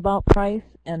talk about price,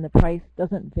 and the price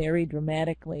doesn't vary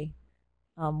dramatically.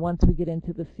 Once we get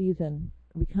into the season,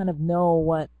 we kind of know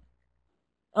what,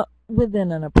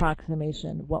 within an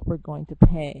approximation, what we're going to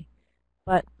pay.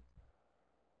 But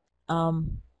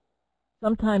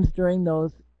sometimes during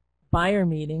those buyer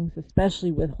meetings,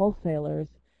 especially with wholesalers,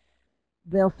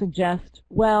 they'll suggest,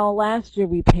 well, last year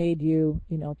we paid you,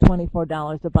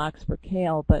 $24 a box for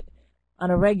kale, but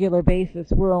on a regular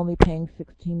basis we're only paying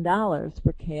 $16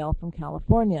 for kale from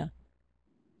California.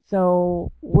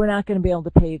 So we're not going to be able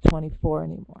to pay you $24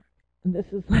 anymore. And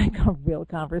this is like a real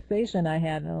conversation I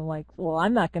had, and I'm like, well,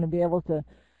 I'm not going to be able to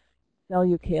sell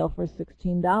you kale for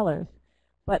 $16.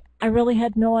 But I really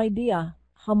had no idea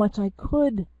how much I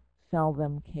could sell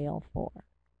them kale for.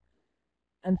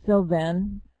 And so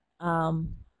then I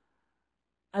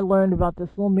learned about this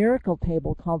little miracle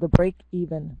table called a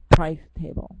break-even price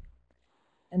table.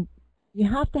 And you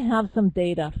have to have some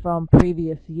data from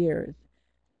previous years.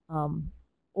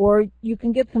 Or you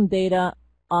can get some data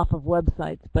off of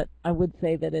websites, but I would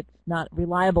say that it's not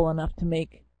reliable enough to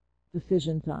make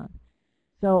decisions on.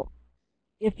 So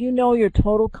if you know your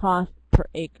total cost per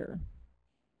acre,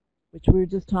 which we were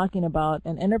just talking about,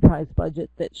 an enterprise budget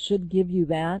that should give you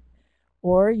that,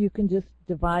 or you can just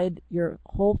divide your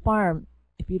whole farm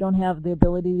if you don't have the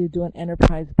ability to do an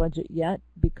enterprise budget yet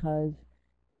because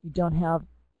you don't have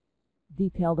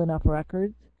detailed enough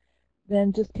records,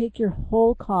 then just take your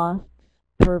whole costs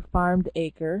per farmed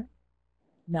acre.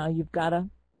 Now you've got a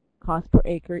cost per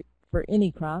acre for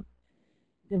any crop.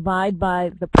 Divide by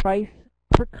the price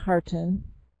per carton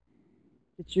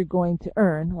that you're going to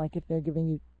earn, like if they're giving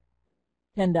you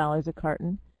 $10 a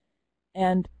carton,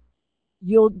 and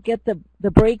you'll get the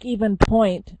break-even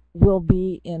point will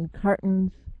be in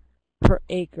cartons per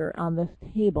acre on this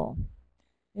table.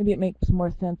 Maybe it makes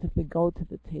more sense if we go to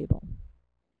the table.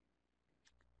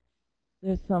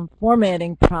 There's some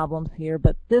formatting problems here,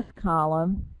 but this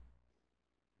column,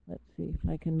 let's see if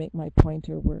I can make my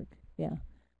pointer work. Yeah,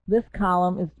 this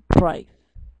column is price,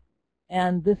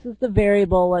 and this is the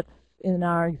variable that's in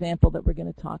our example that we're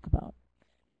going to talk about.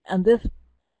 And this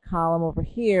column over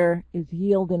here is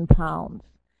yield in pounds.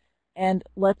 And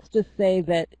let's just say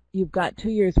that you've got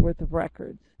 2 years worth of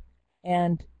records,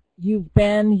 and you've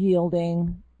been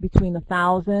yielding between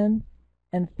 1,000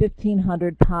 and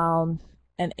 1,500 pounds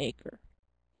an acre.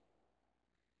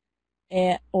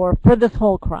 Or for this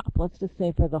whole crop, let's just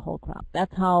say for the whole crop.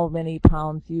 That's how many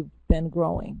pounds you've been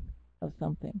growing of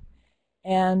something.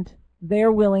 And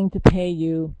they're willing to pay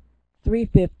you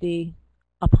 $3.50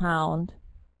 a pound,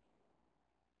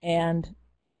 and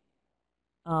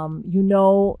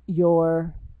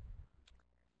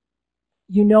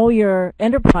your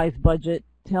enterprise budget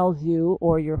tells you,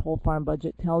 or your whole farm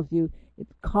budget tells you, it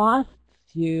costs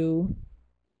you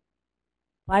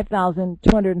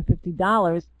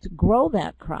 $5,250 to grow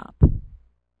that crop.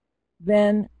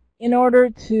 Then in order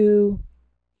to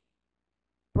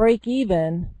break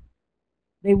even,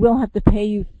 they will have to pay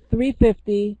you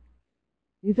 $3.50.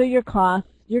 These are your costs.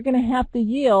 You're going to have to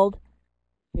yield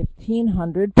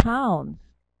 1,500 pounds.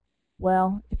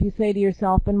 Well, if you say to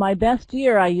yourself, in my best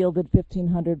year I yielded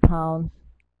 1,500 pounds,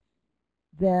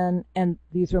 then, and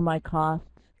these are my costs,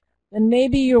 then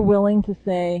maybe you're willing to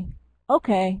say,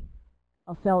 okay,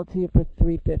 I'll sell it to you for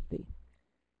 $3.50.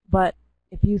 But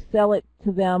if you sell it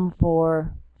to them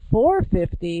for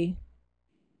 $4.50,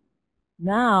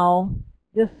 now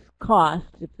this cost,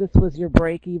 if this was your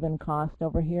break-even cost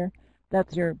over here,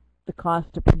 that's the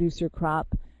cost to produce your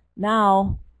crop.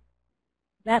 Now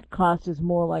that cost is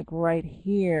more like right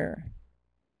here,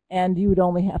 and you would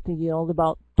only have to yield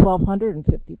about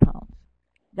 1,250 pounds.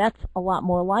 That's a lot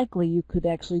more likely you could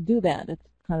actually do that. It's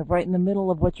kind of right in the middle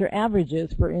of what your average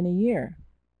is for in a year.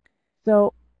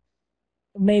 So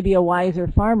maybe a wiser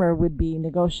farmer would be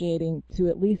negotiating to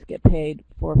at least get paid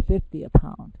 $4.50 a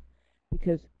pound,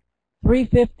 because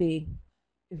 $3.50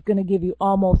 is going to give you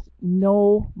almost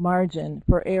no margin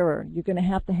for error. You're going to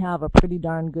have a pretty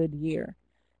darn good year.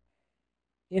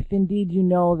 if indeed you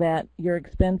know that your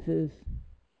expenses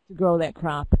to grow that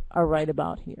crop are right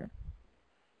about here.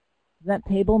 Is that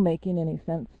table making any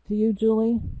sense to you,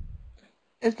 Julie?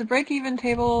 Is the break-even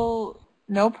table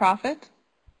no profit?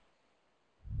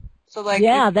 So like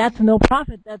yeah, that's no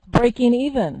profit. That's breaking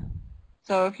even.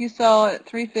 So if you sell at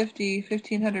 350,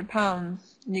 1,500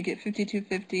 pounds, and you get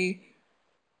 5,250,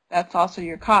 that's also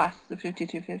your cost, the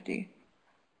 5,250.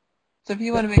 So if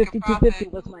you want to make a profit, 5,250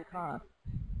 was my cost.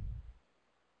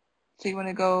 So you want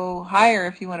to go higher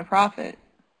if you want to profit.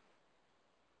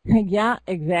 Yeah,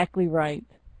 exactly right.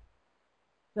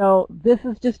 So this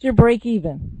is just your break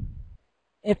even.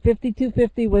 If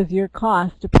 5,250 was your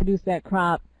cost to produce that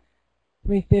crop,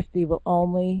 350 will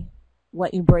only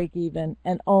let you break even,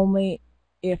 and only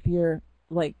if you're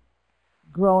like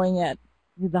growing at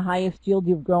the highest yield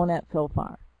you've grown at so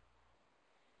far.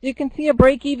 You can see a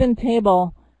break even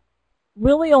table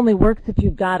really only works if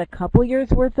you've got a couple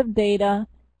years worth of data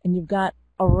and you've got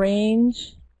a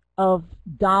range of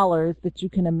dollars that you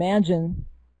can imagine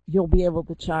you'll be able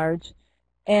to charge,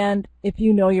 and if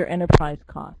you know your enterprise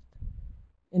cost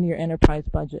in your enterprise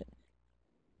budget.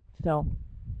 So,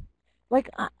 like,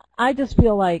 I just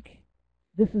feel like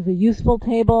this is a useful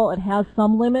table. It has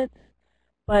some limits,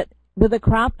 but with a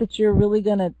crop that you're really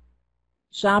going to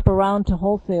shop around to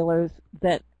wholesalers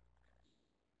that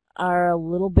are a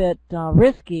little bit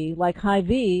risky, like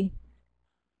Hy-Vee,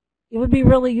 it would be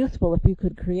really useful if you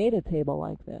could create a table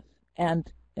like this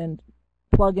and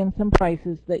plug in some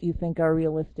prices that you think are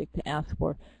realistic to ask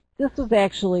for. This was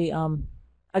actually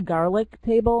a garlic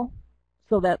table,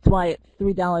 so that's why it's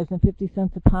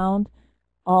 $3.50 a pound,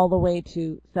 all the way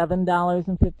to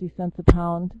 $7.50 a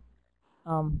pound.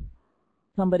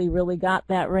 Somebody really got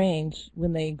that range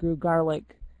when they grew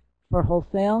garlic for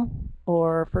wholesale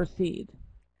or for seed,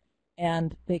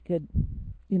 and they could,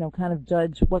 you know, kind of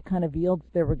judge what kind of yields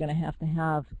they were going to have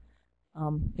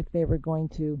if they were going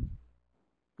to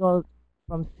go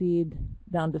from seed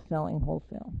down to selling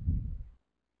wholesale.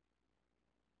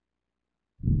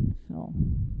 So,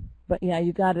 but yeah,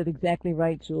 you got it exactly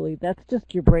right, Julie. That's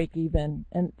just your break even,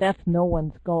 and that's no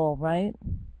one's goal, right?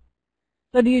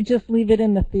 So do you just leave it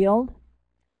in the field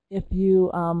if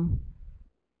you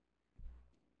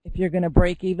if you're going to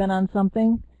break even on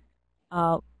something?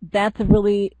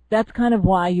 That's kind of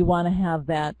why you want to have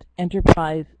that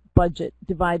enterprise budget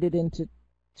divided into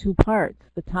two parts.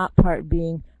 The top part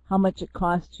being how much it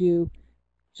costs you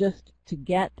just to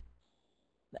get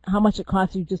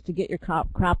your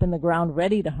crop in the ground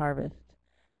ready to harvest.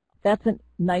 That's a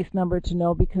nice number to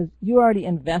know because you already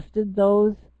invested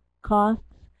those costs.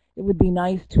 It would be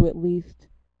nice to at least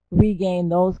regain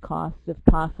those costs if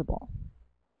possible.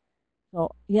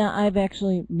 So yeah, I've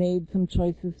actually made some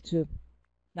choices to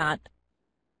not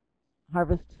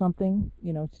harvest something,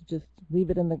 you know, to just leave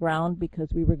it in the ground because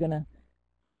we were going to,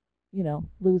 you know,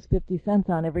 lose 50 cents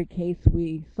on every case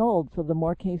we sold. So the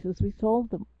more cases we sold,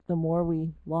 the more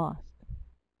we lost.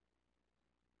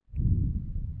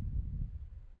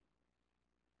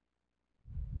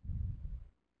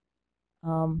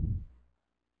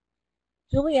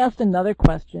 Julie asked another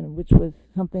question, which was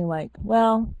something like,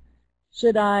 well,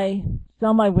 should I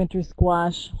sell my winter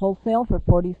squash wholesale for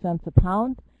 40 cents a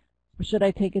pound, or should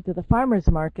I take it to the farmer's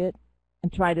market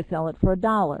and try to sell it for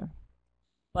 $1?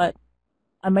 But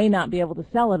I may not be able to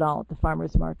sell it all at the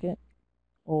farmer's market,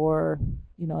 or,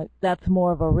 you know, that's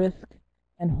more of a risk,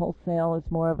 and wholesale is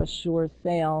more of a sure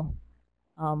sale.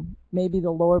 Maybe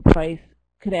the lower price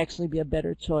could actually be a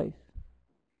better choice.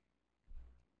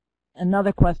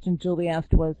 Another question Julie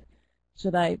asked was,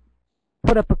 should I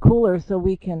put up a cooler so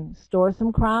we can store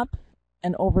some crops,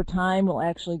 and over time we'll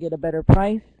actually get a better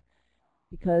price?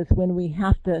 Because when we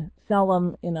have to sell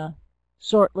them in a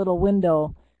short little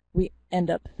window, we end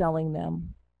up selling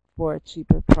them for a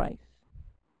cheaper price.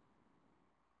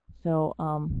 So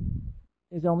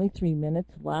there's only 3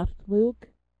 minutes left, Luke.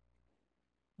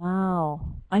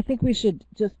 Wow. I think we should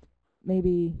just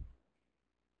maybe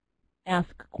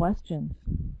ask questions.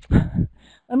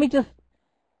 Let me just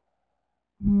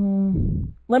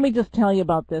tell you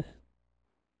about this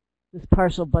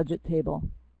partial budget table.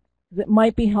 It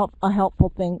might be a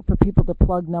helpful thing for people to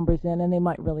plug numbers in, and they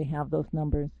might really have those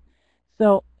numbers.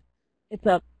 So it's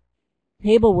a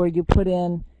table where you put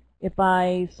in, if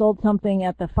I sold something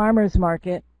at the farmer's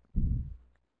market,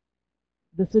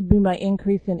 this would be my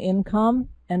increase in income,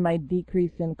 and my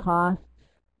decrease in costs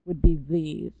would be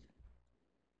these.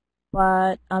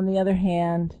 But on the other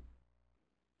hand,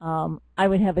 I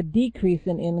would have a decrease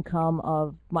in income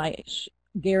of my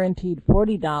guaranteed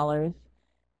 $40,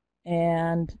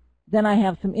 and then I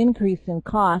have some increase in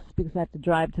costs because I have to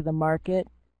drive to the market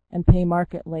and pay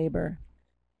market labor.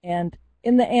 And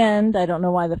in the end, I don't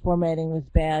know why the formatting was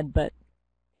bad, but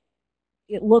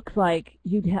it looks like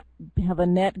you'd have a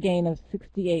net gain of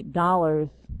 $68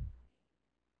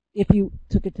 if you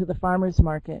took it to the farmer's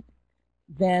market.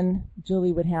 Then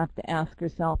Julie would have to ask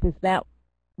herself, is that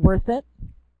worth it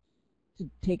to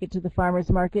take it to the farmer's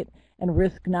market and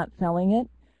risk not selling it?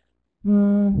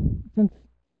 Since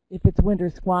if it's winter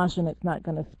squash and it's not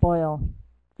going to spoil,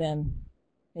 then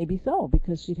maybe so,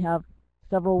 because she'd have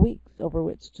several weeks over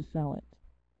which to sell it.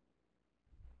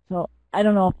 So I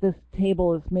don't know if this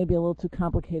table is maybe a little too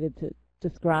complicated to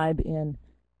describe in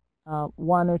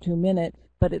 1 or 2 minutes,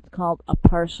 but it's called a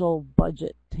partial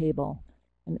budget table.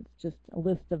 And it's just a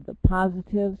list of the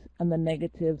positives and the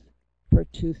negatives for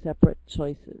 2 separate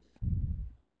choices.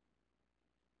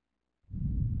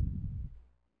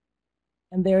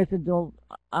 And there's a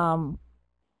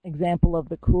example of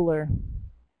the cooler.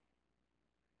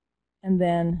 And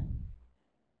then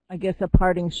I guess a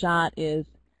parting shot is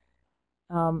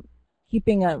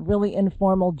keeping a really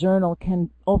informal journal can,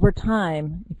 over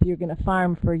time, if you're going to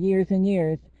farm for years and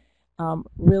years,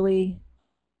 really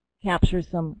capture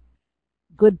some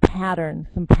good patterns,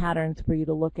 some patterns for you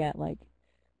to look at, like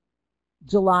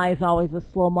July is always a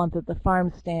slow month at the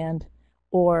farm stand,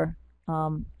 or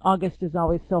August is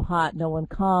always so hot no one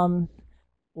comes,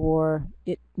 or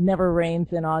it never rains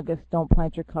in August, don't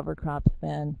plant your cover crops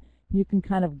then. You can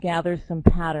kind of gather some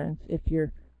patterns if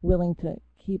you're willing to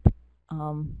keep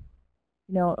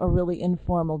a really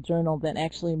informal journal that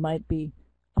actually might be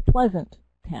a pleasant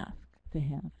task to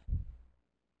have.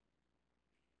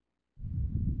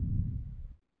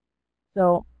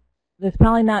 So there's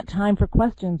probably not time for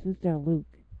questions, is there, Luke?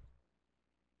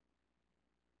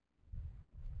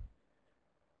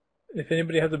 If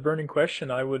anybody has a burning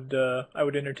question, I would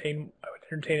entertain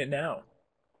it now.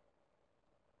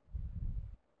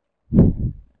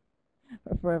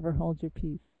 Or forever hold your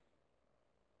peace.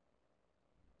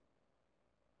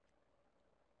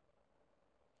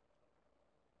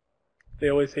 They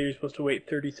always say you're supposed to wait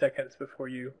 30 seconds before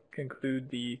you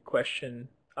conclude the question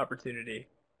opportunity.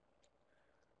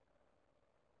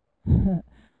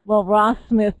 Well, Ross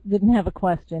Smith didn't have a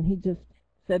question. He just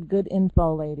said, good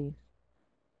info, ladies.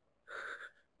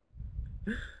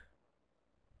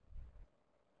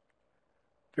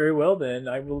 Very well, then.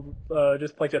 I will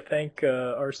just like to thank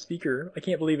our speaker. I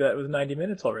can't believe that it was 90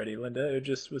 minutes already, Linda. It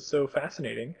just was so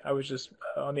fascinating. I was just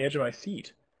on the edge of my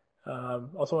seat.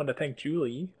 Also wanted to thank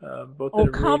Julie. Both did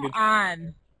a really good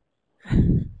on.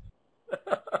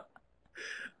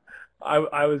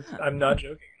 I'm not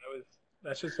joking.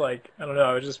 That's just like, I don't know,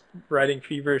 I was just writing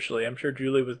feverishly. I'm sure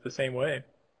Julie was the same way.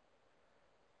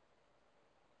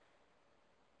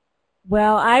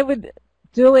 Well,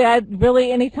 Julie,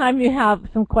 anytime you have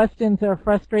some questions or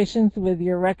frustrations with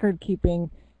your record keeping,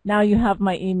 now you have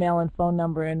my email and phone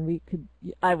number, and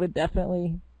I would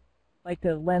definitely like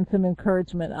to lend some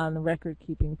encouragement on the record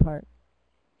keeping part.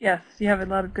 Yes, you have a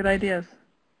lot of good ideas.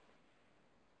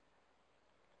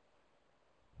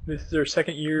 This is our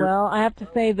second year. Well, I have to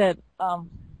say that.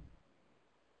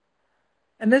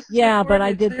 And this is but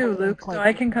I did too, Luke, so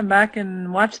I can come back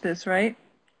and watch this, right?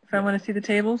 If I want to see the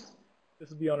tables.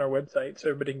 This will be on our website, so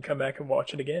everybody can come back and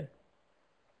watch it again.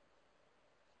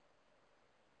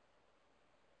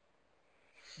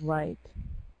 Right.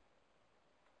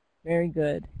 Very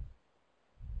good.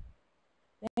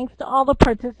 Thanks to all the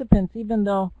participants, even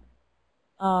though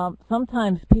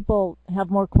sometimes people have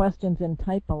more questions and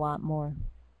type a lot more.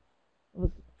 It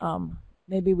was,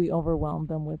 maybe we overwhelmed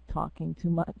them with talking too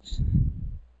much.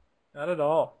 Not at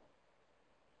all.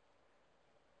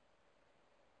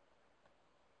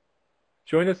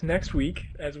 Join us next week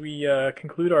as we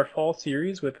conclude our fall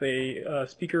series with a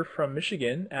speaker from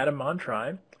Michigan, Adam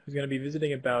Montribe, who's going to be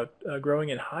visiting about growing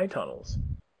in high tunnels.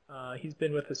 He's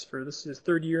been with us this is his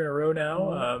 3rd year in a row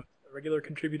now, a regular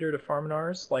contributor to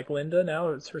Farminar's, like Linda now.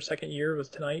 It's her 2nd year, was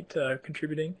tonight,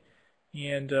 contributing.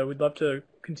 And we'd love to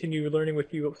continue learning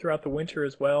with you throughout the winter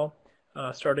as well,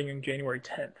 starting on January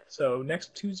 10th. So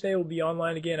next Tuesday we'll be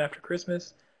online again after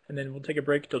Christmas, and then we'll take a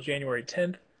break until January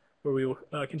 10th, where we will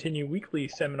continue weekly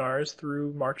seminars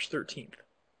through March 13th.